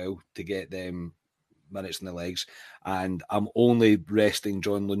 minutes as well to get them minutes in the legs. And I'm only resting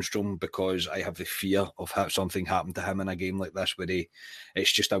John Lundstrom because I have the fear of something happened to him in a game like this where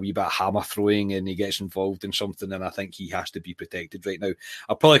it's just a wee bit hammer throwing and he gets involved in something, and I think he has to be protected right now.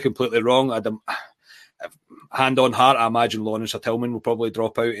 I'm probably completely wrong. Hand on heart, I imagine Lawrence or Tillman will probably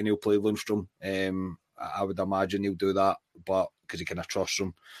drop out and he'll play Lundstrom. I would imagine he'll do that, but because he kind of trusts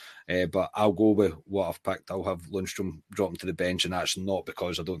him. But I'll go with what I've picked. I'll have Lundstrom drop him to the bench, and that's not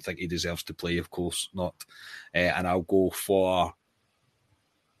because I don't think he deserves to play, of course not. And I'll go for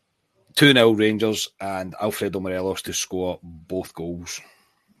 2-0 Rangers and Alfredo Morelos to score both goals.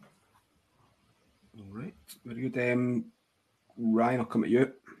 All right, very good. Ryan, I'll come at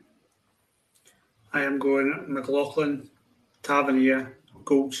you. I am going McLaughlin, Tavernier,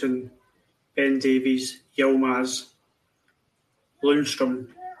 Goldson, Ben Davies, Yilmaz, Lundstrom.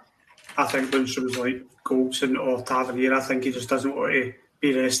 I think Lundstrom's like Goldson or Tavernier. I think he just doesn't want to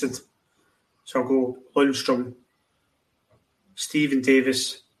be rested. So I'll go Lundstrom, Stephen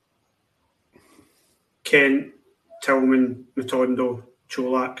Davis, Kent, Tillman, Matondo,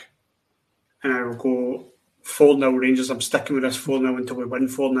 Cholak. And I will go 4-0 Rangers. I'm sticking with this 4-0 until we win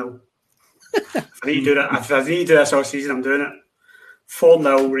 4-0. If I need to do this all season, I'm doing it.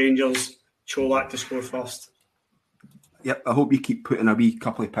 4-0 Rangers, Cholak to score first. Yep, I hope you keep putting a wee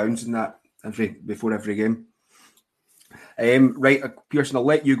couple of pounds in that before every game. Right, Pearson, I'll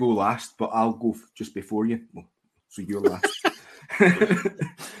let you go last, but I'll go just before you. Well, so you're last.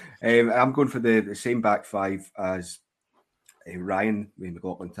 I'm going for the same back five as Ryan, with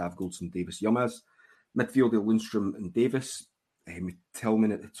McLaughlin, Tav, Goldson, Davis, Yilmaz. Midfield, Lundstrom and Davis. With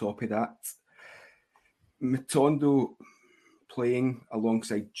Tillman at the top of that. Matondo playing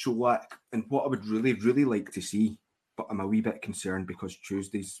alongside Cholak. And what I would really, really like to see, but I'm a wee bit concerned because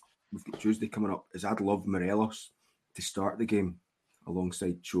we've got Tuesday coming up, is I'd love Morelos to start the game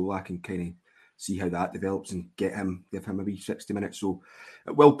alongside Cholak and kind of see how that develops and give him a wee 60 minutes. So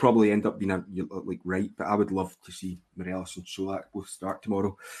it will probably end up being right, but I would love to see Morelos and Cholak both start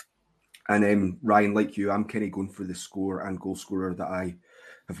tomorrow. And Ryan, like you, I'm kind of going for the score and goal scorer that I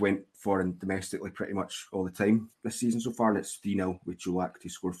have went for in domestically pretty much all the time this season so far, and it's 3-0 with Cholak to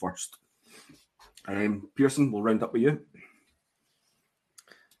score first. Pearson, we'll round up with you.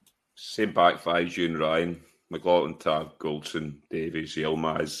 Same back five, you and Ryan. McLaughlin, Tav, Goldson, Davies,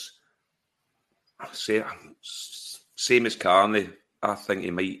 Yilmaz. Same as Carney. I think he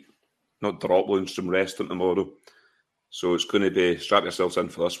might not drop Lundstrom resting tomorrow. So it's going to be, strap yourselves in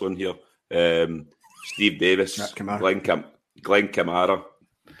for this one here. Steve Davis, Glenn Kamara.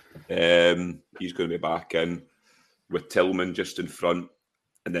 He's going to be back in with Tillman just in front,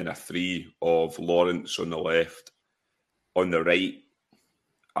 and then a three of Lawrence on the left. On the right,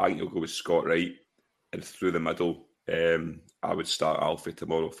 I think he'll go with Scott Wright, and through the middle, I would start Alfie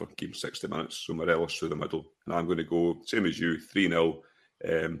tomorrow for keeping 60 minutes. So Morelos through the middle, and I'm going to go same as you, 3-0.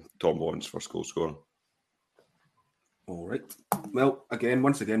 Tom Lawrence first goal scorer. All right. Well,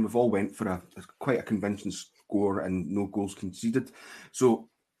 once again, we've all went for quite a convincing score and no goals conceded. So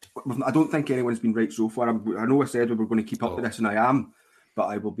I don't think anyone's been right so far. I know I said we were going to keep up with this, and I am, but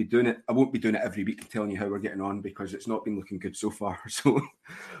I will be doing it. I won't be doing it every week, telling you how we're getting on, because it's not been looking good so far. So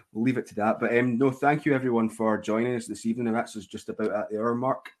we'll leave it to that. But no, thank you everyone for joining us this evening. That's just about at the hour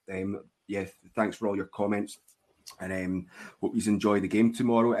mark. Thanks for all your comments. And hope you enjoy the game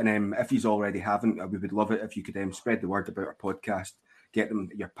tomorrow. And if you already haven't, we would love it if you could spread the word about our podcast, get them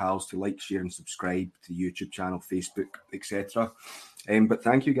your pals to like, share, and subscribe to the YouTube channel, Facebook, etc. But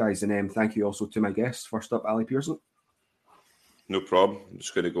thank you guys, and thank you also to my guests. First up, Ali Pearson. No problem. I'm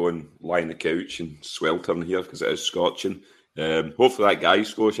just going to go and lie on the couch and swelter in here because it is scorching. Hopefully that guy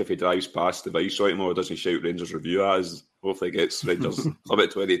scores if he drives past the Viceroy tomorrow, doesn't shout Rangers review at us. Hopefully he gets Rangers Club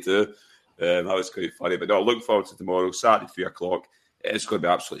at 22. That was quite funny. But no, look forward to tomorrow, Saturday, 3 o'clock. It's going to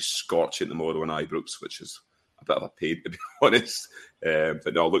be absolutely scorching tomorrow in Ibrox, which is a bit of a pain, to be honest.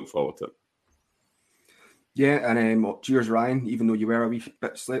 But no, look forward to it. Yeah, and cheers, Ryan, even though you were a wee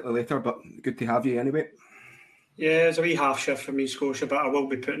bit slightly later, but good to have you anyway. Yeah, it's a wee half shift for me, Scotia, but I will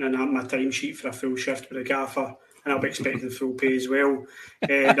be putting in my timesheet for a full shift with the gaffer, and I'll be expecting full pay as well.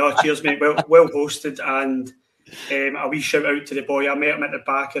 No, cheers, mate. Well hosted, and a wee shout out to the boy. I met him at the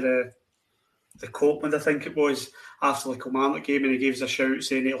back of the Copeland, I think it was, after the Kilmarnock game, and he gave us a shout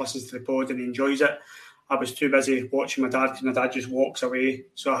saying he listens to the pod and he enjoys it. I was too busy watching my dad because my dad just walks away,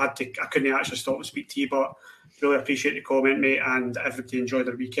 so I couldn't actually stop and speak to you, but really appreciate the comment, mate, and everybody enjoy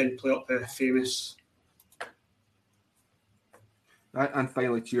their weekend. Play up the famous. Right, and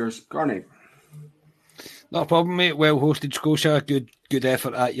finally, cheers, Garnet. Not a problem, mate. Well hosted, Scotia. Good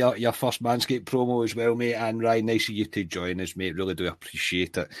effort at your first Manscaped promo as well, mate. And Ryan, nice of you to join us, mate. Really do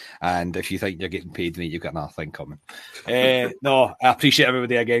appreciate it. And if you think you're getting paid, mate, you've got another thing coming. No, I appreciate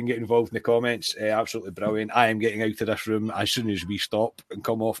everybody again getting involved in the comments. Absolutely brilliant. I am getting out of this room as soon as we stop and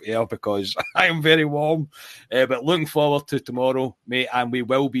come off air because I am very warm. But looking forward to tomorrow, mate. And we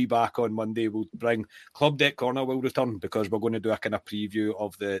will be back on Monday. We'll bring Club Deck Corner will return because we're going to do a kind of preview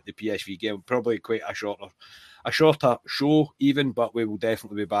of the PSV game. Probably quite a shorter show even, but we will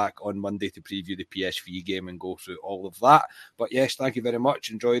definitely be back on Monday to preview the PSV game and go through all of that. But yes, thank you very much.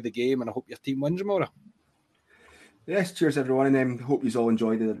 Enjoy the game and I hope your team wins tomorrow. Yes, cheers everyone, and hope you all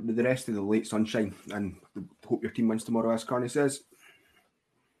enjoy the rest of the late sunshine and hope your team wins tomorrow, as Carney says.